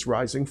Jesus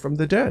rising from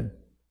the dead.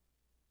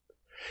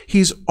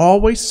 He's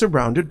always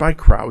surrounded by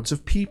crowds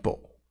of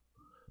people,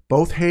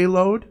 both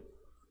haloed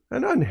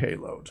and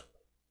unhaloed.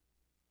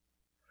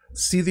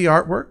 See the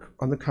artwork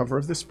on the cover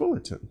of this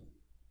bulletin.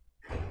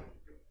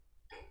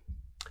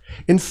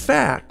 In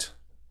fact,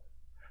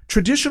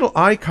 traditional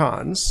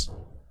icons,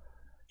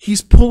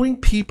 he's pulling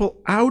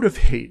people out of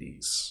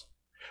Hades.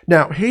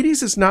 Now,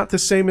 Hades is not the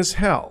same as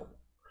hell,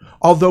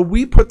 although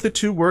we put the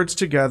two words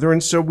together,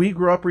 and so we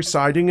grew up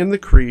reciting in the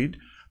creed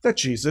that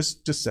Jesus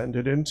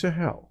descended into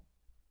hell.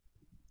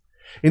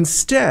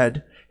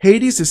 Instead,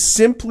 Hades is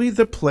simply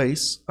the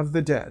place of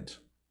the dead.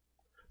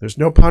 There's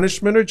no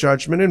punishment or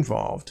judgment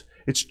involved.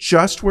 It's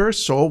just where a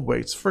soul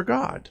waits for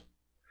God.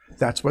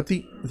 That's what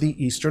the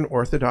Eastern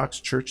Orthodox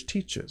Church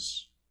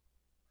teaches.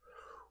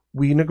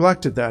 we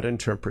neglected that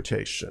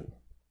interpretation.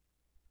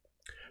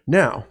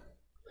 Now,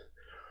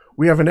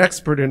 we have an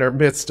expert in our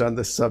midst on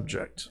this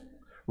subject,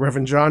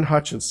 Reverend John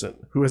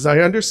Hutchinson, who, as I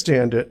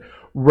understand it,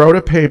 wrote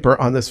a paper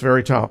on this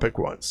very topic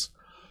once.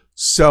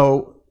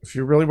 So if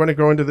you really want to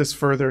go into this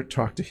further,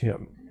 talk to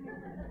him.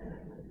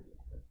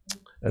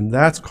 And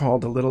that's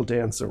called a little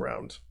dance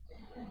around.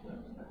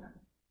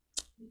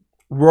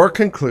 Rohr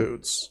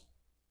concludes,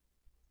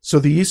 so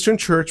the Eastern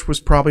Church was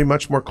probably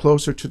much more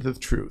closer to the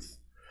truth,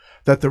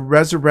 that the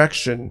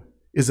resurrection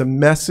is a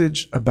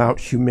message about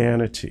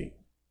humanity.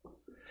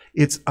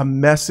 It's a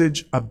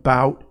message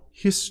about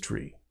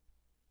history.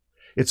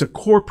 It's a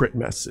corporate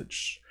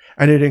message,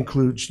 and it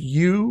includes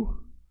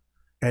you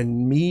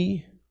and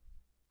me,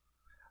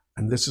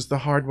 and this is the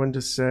hard one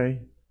to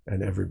say,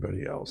 and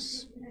everybody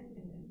else.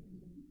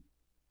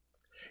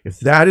 If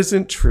that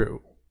isn't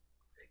true,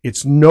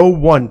 it's no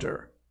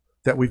wonder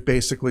that we've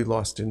basically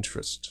lost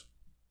interest.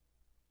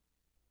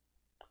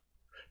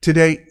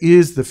 Today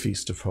is the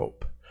Feast of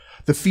Hope,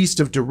 the Feast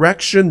of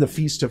Direction, the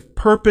Feast of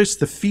Purpose,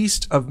 the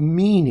Feast of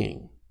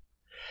Meaning,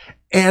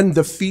 and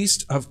the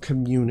Feast of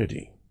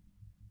Community.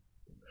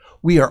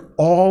 We are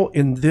all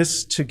in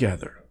this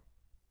together,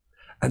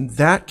 and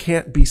that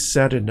can't be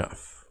said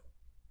enough.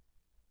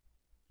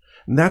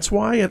 And that's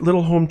why at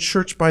Little Home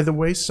Church by the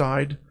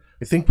Wayside,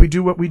 I think we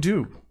do what we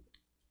do.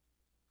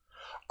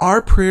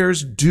 Our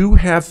prayers do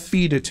have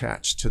feet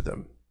attached to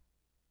them.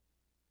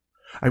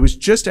 I was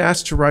just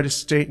asked to write a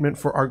statement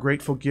for our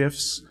Grateful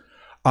Gifts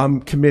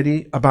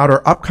committee about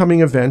our upcoming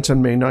event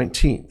on May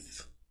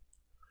 19th.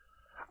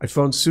 I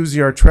phoned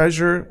Susie, our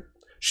treasurer.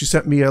 She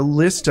sent me a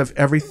list of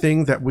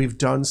everything that we've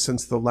done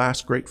since the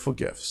last Grateful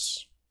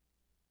Gifts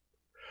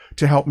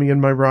to help me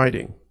in my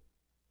writing.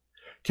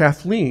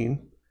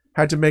 Kathleen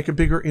had to make a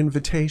bigger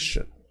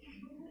invitation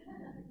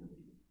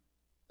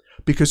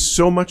because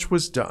so much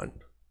was done.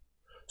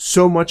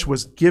 So much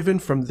was given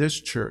from this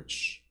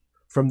church,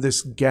 from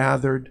this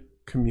gathered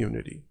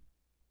community.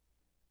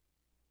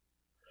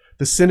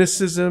 The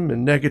cynicism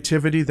and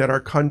negativity that our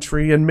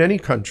country and many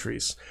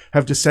countries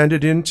have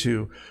descended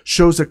into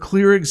shows a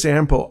clear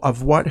example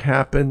of what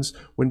happens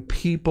when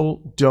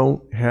people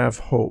don't have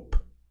hope.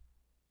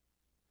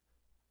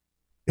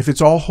 If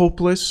it's all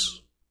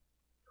hopeless,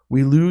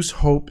 we lose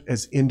hope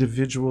as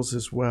individuals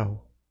as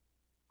well.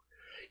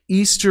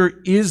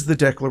 Easter is the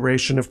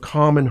declaration of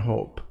common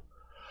hope.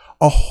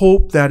 A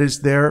hope that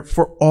is there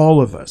for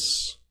all of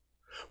us.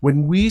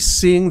 When we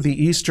sing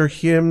the Easter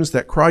hymns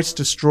that Christ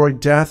destroyed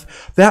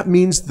death, that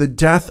means the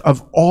death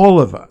of all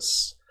of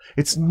us.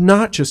 It's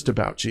not just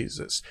about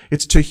Jesus.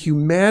 It's to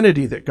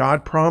humanity that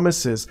God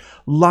promises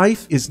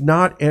life is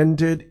not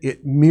ended,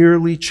 it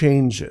merely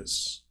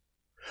changes.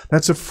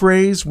 That's a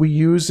phrase we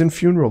use in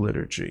funeral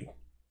liturgy.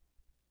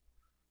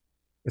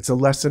 It's a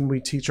lesson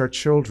we teach our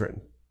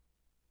children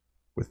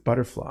with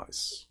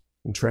butterflies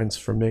and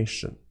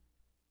transformation.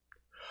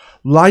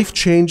 Life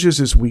changes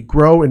as we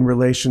grow in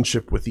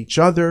relationship with each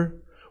other,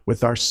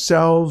 with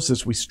ourselves,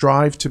 as we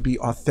strive to be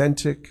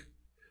authentic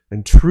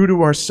and true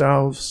to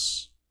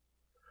ourselves,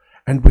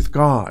 and with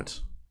God.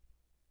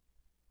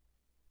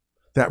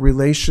 That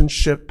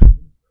relationship,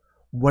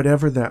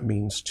 whatever that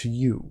means to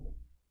you.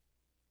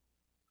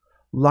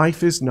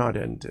 Life is not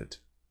ended.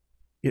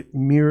 It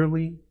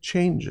merely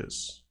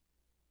changes.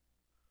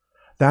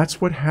 That's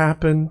what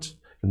happened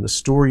in the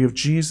story of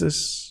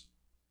Jesus.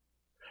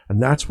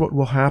 And that's what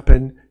will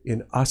happen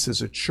in us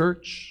as a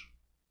church.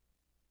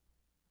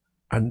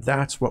 And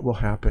that's what will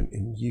happen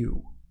in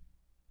you.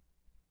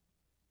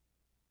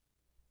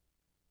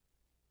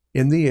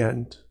 In the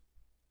end,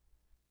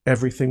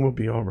 everything will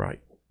be all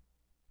right.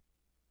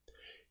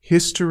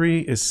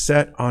 History is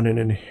set on an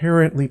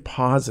inherently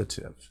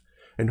positive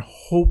and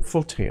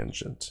hopeful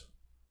tangent.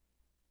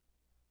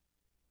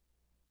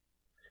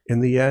 In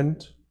the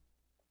end,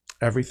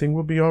 everything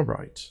will be all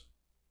right.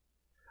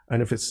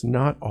 And if it's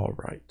not all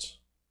right,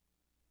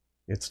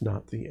 it's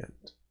not the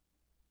end.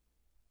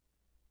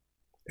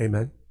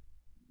 Amen.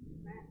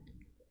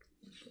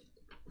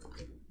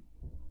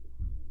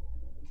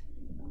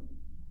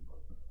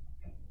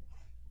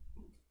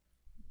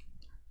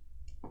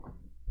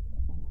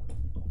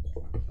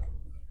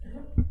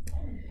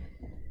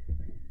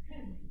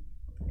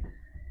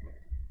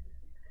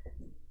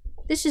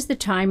 This is the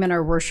time in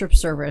our worship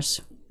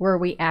service where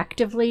we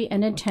actively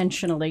and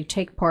intentionally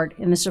take part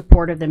in the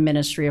support of the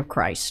ministry of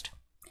Christ.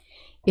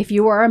 If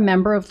you are a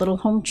member of Little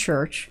Home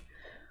Church,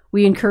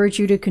 we encourage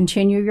you to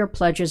continue your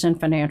pledges and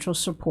financial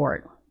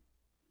support.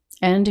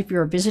 And if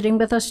you're visiting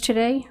with us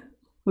today,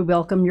 we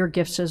welcome your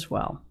gifts as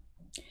well.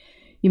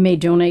 You may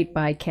donate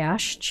by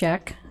cash,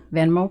 check,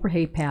 Venmo, or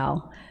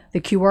PayPal. The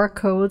QR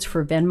codes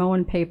for Venmo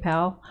and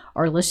PayPal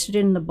are listed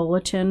in the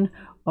bulletin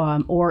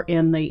or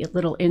in the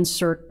little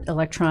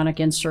electronic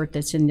insert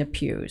that's in the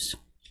pews.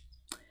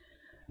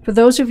 For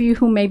those of you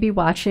who may be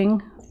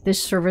watching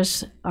this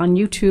service on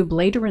YouTube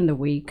later in the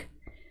week,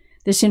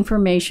 this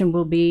information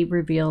will be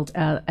revealed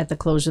at the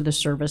close of the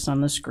service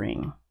on the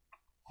screen.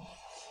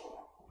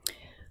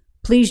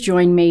 Please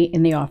join me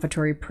in the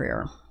offertory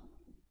prayer.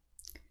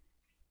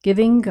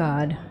 Giving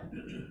God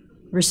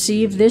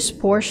Receive this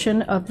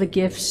portion of the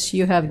gifts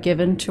you have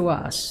given to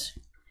us.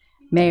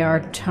 May our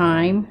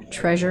time,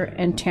 treasure,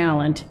 and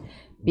talent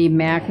be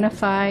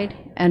magnified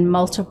and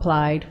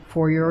multiplied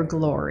for your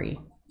glory.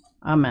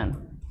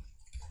 Amen.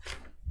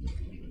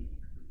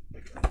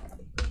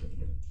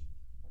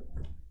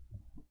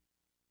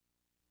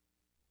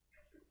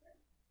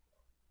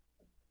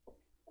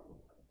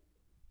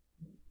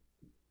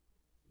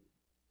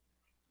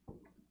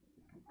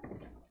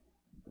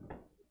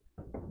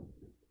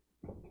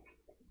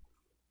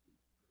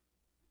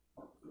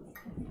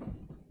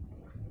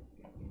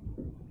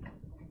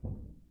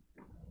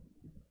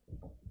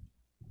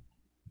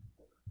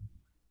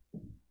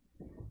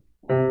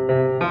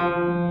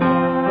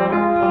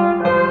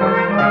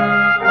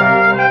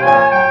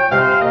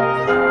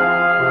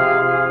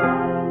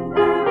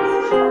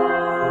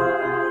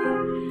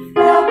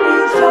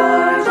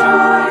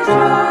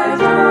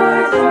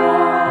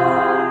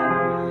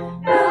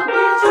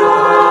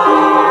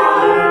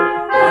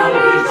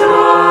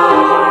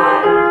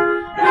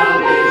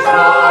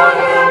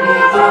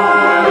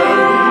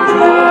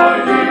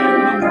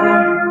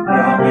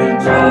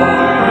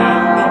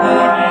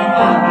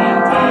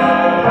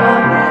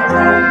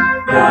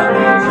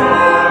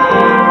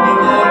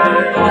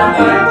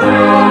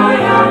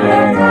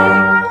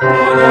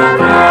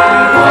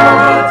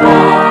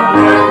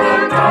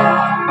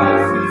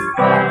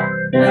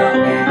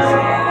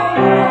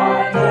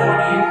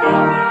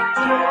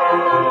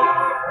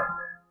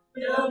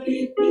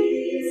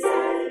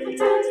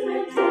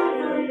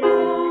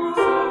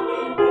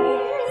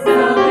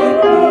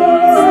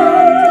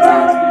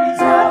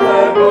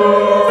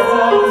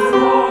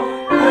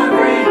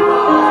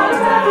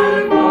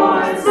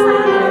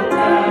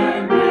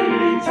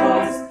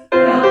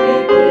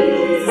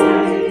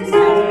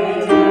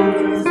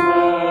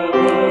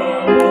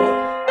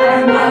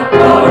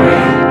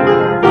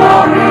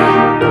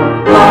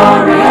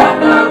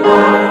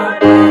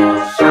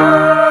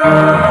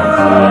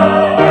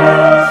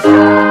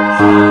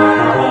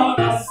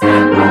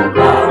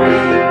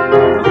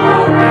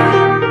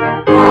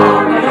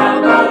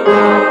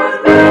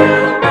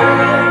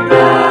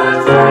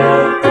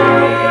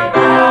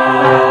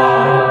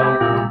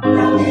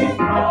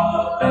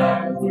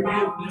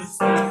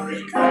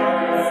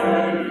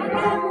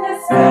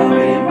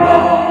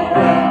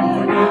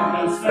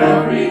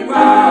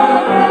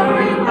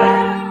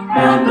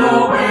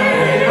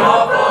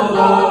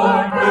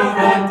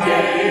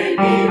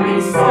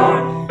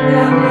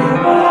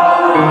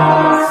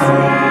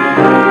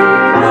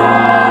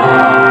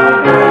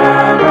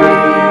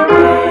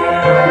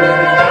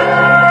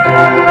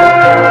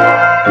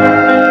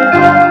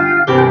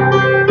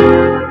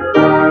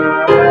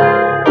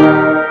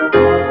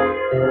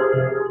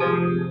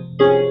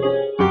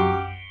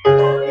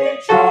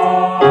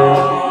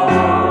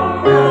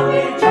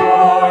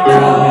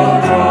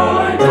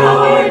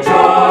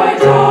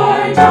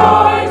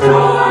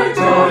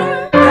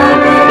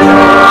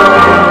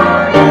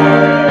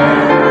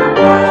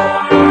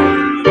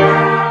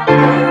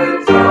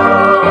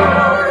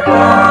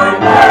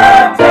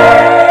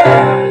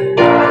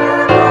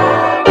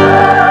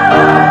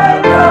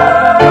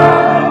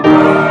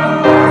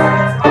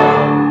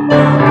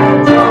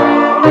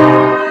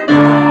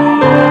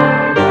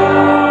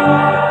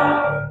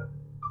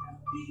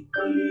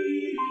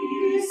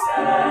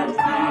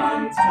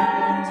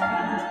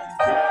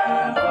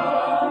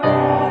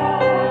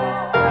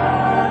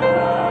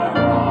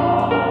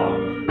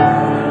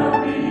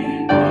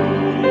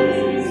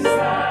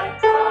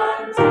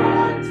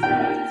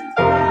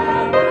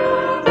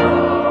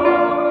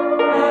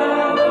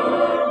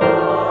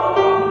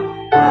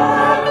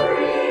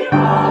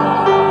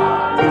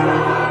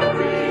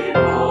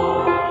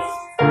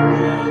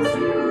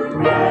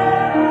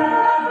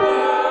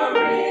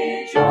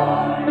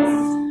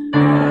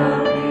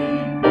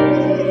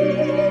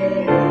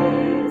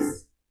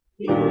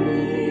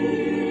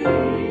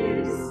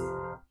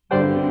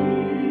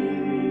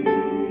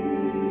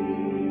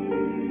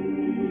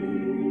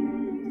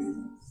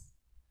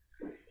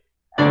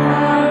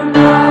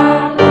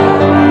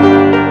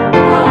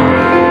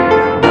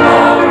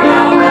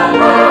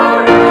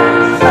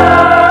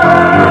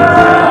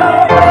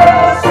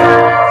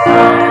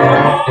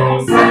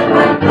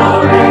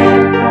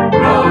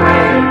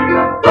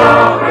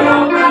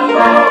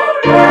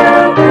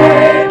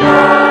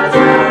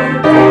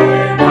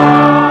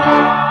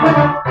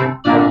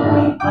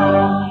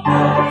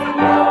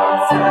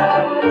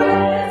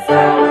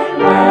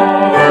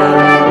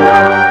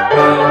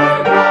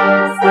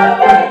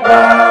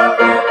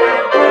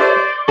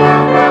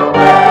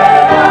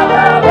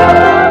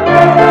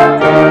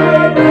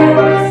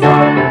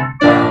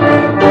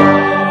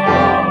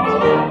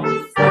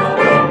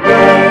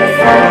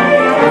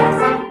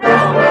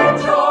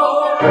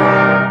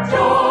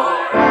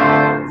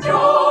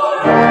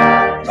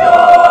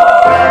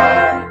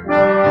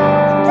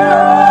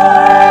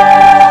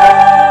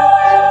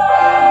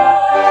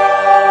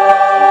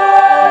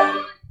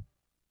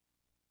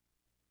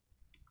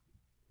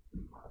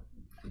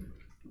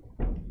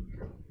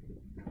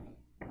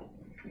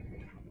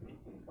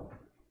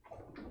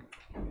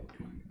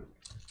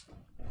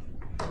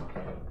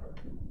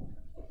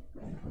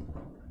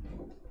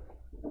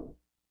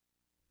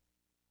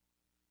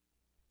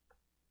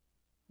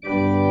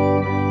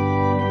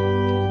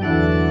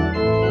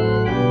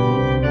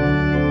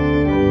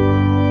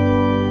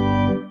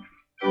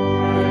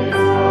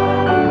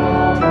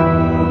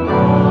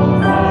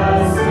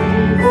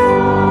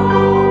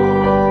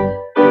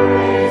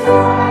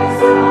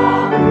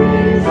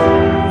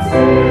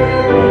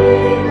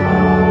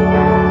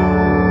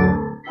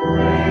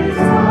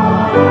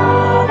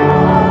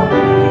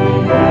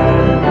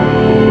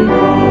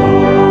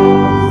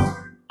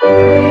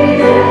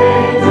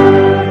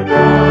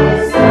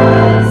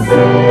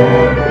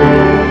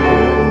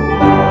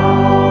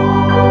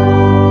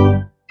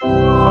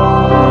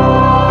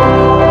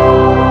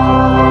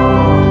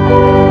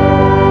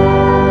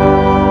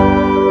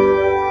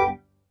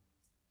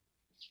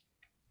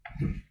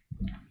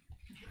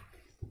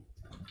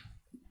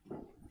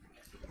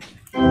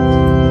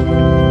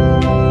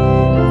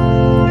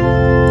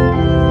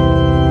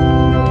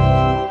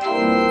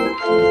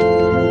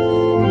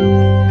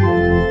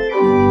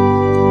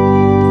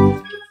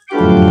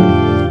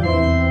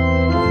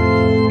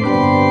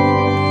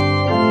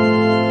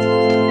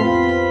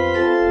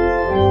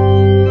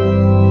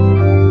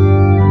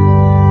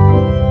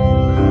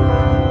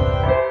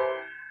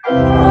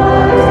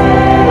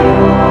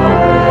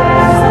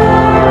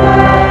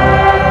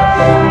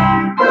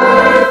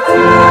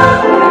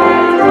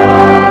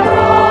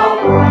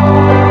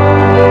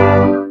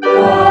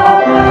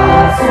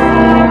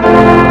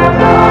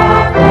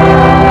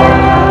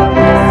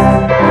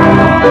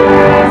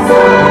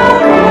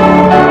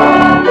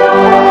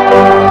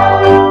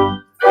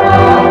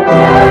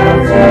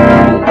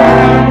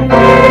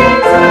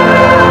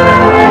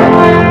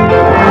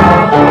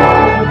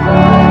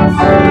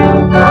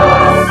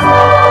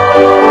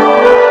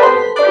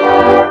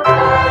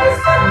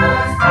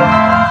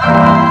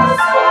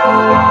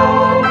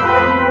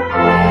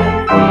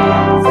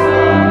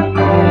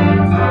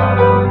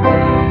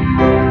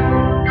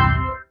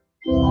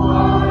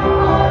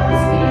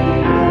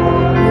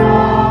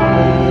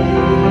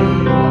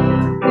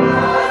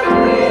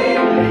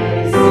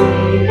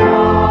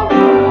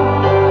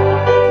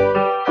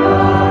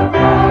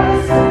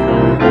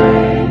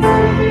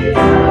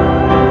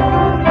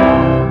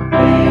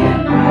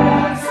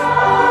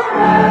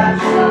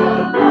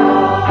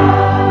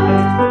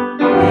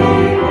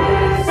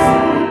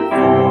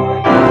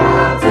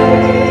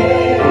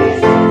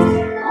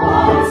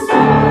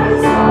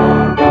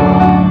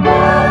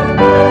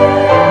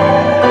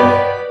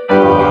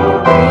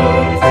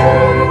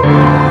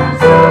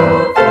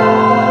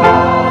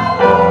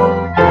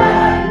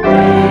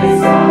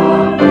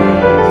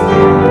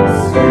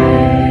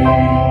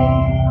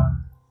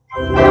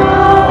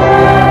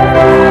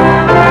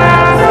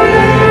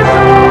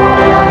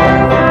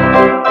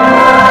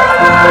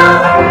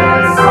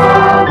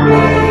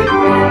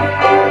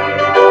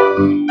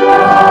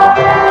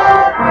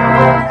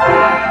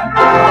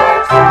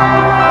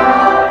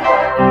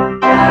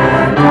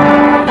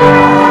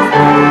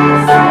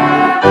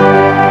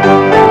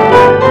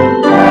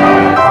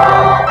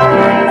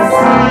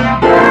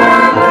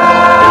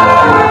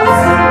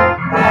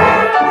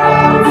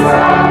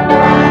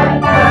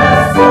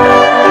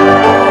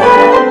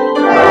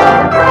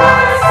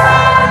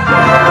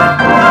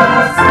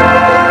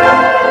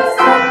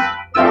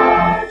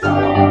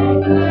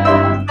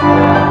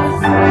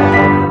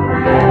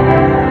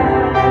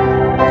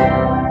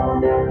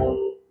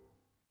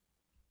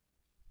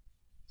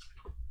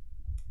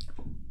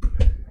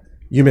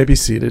 You may be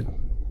seated.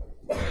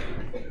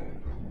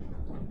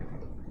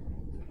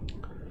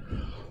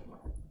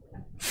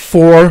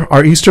 For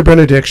our Easter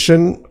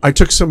benediction, I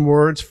took some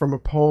words from a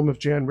poem of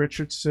Jan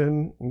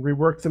Richardson and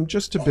reworked them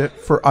just a bit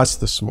for us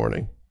this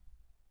morning.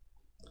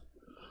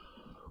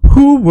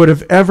 Who would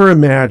have ever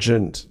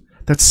imagined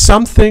that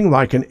something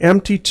like an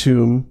empty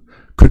tomb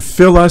could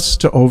fill us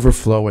to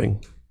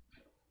overflowing?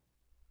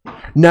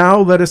 Now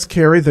let us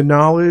carry the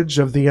knowledge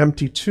of the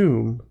empty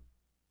tomb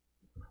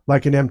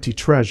like an empty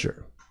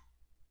treasure.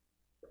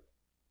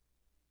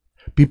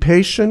 Be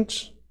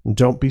patient and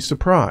don't be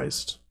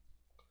surprised.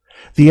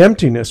 The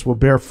emptiness will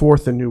bear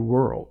forth a new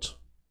world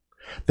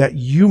that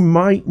you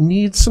might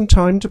need some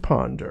time to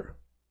ponder,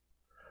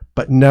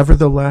 but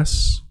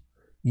nevertheless,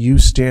 you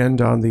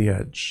stand on the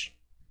edge.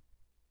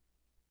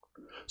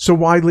 So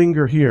why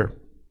linger here?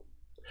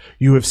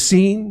 You have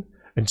seen,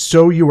 and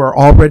so you are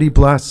already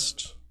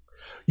blessed.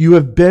 You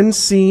have been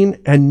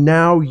seen, and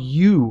now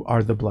you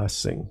are the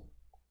blessing.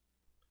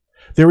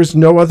 There is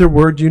no other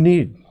word you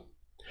need.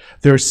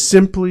 There is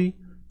simply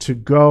to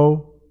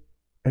go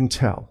and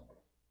tell.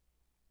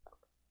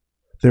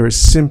 There is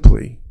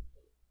simply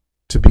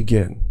to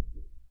begin.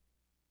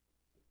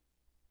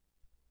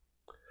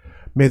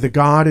 May the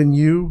God in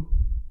you,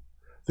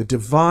 the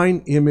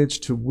divine image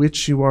to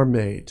which you are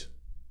made,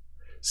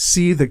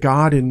 see the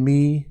God in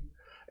me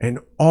and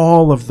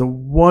all of the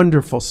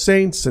wonderful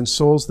saints and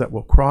souls that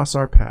will cross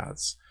our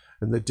paths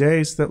in the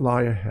days that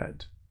lie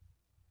ahead.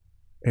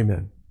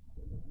 Amen.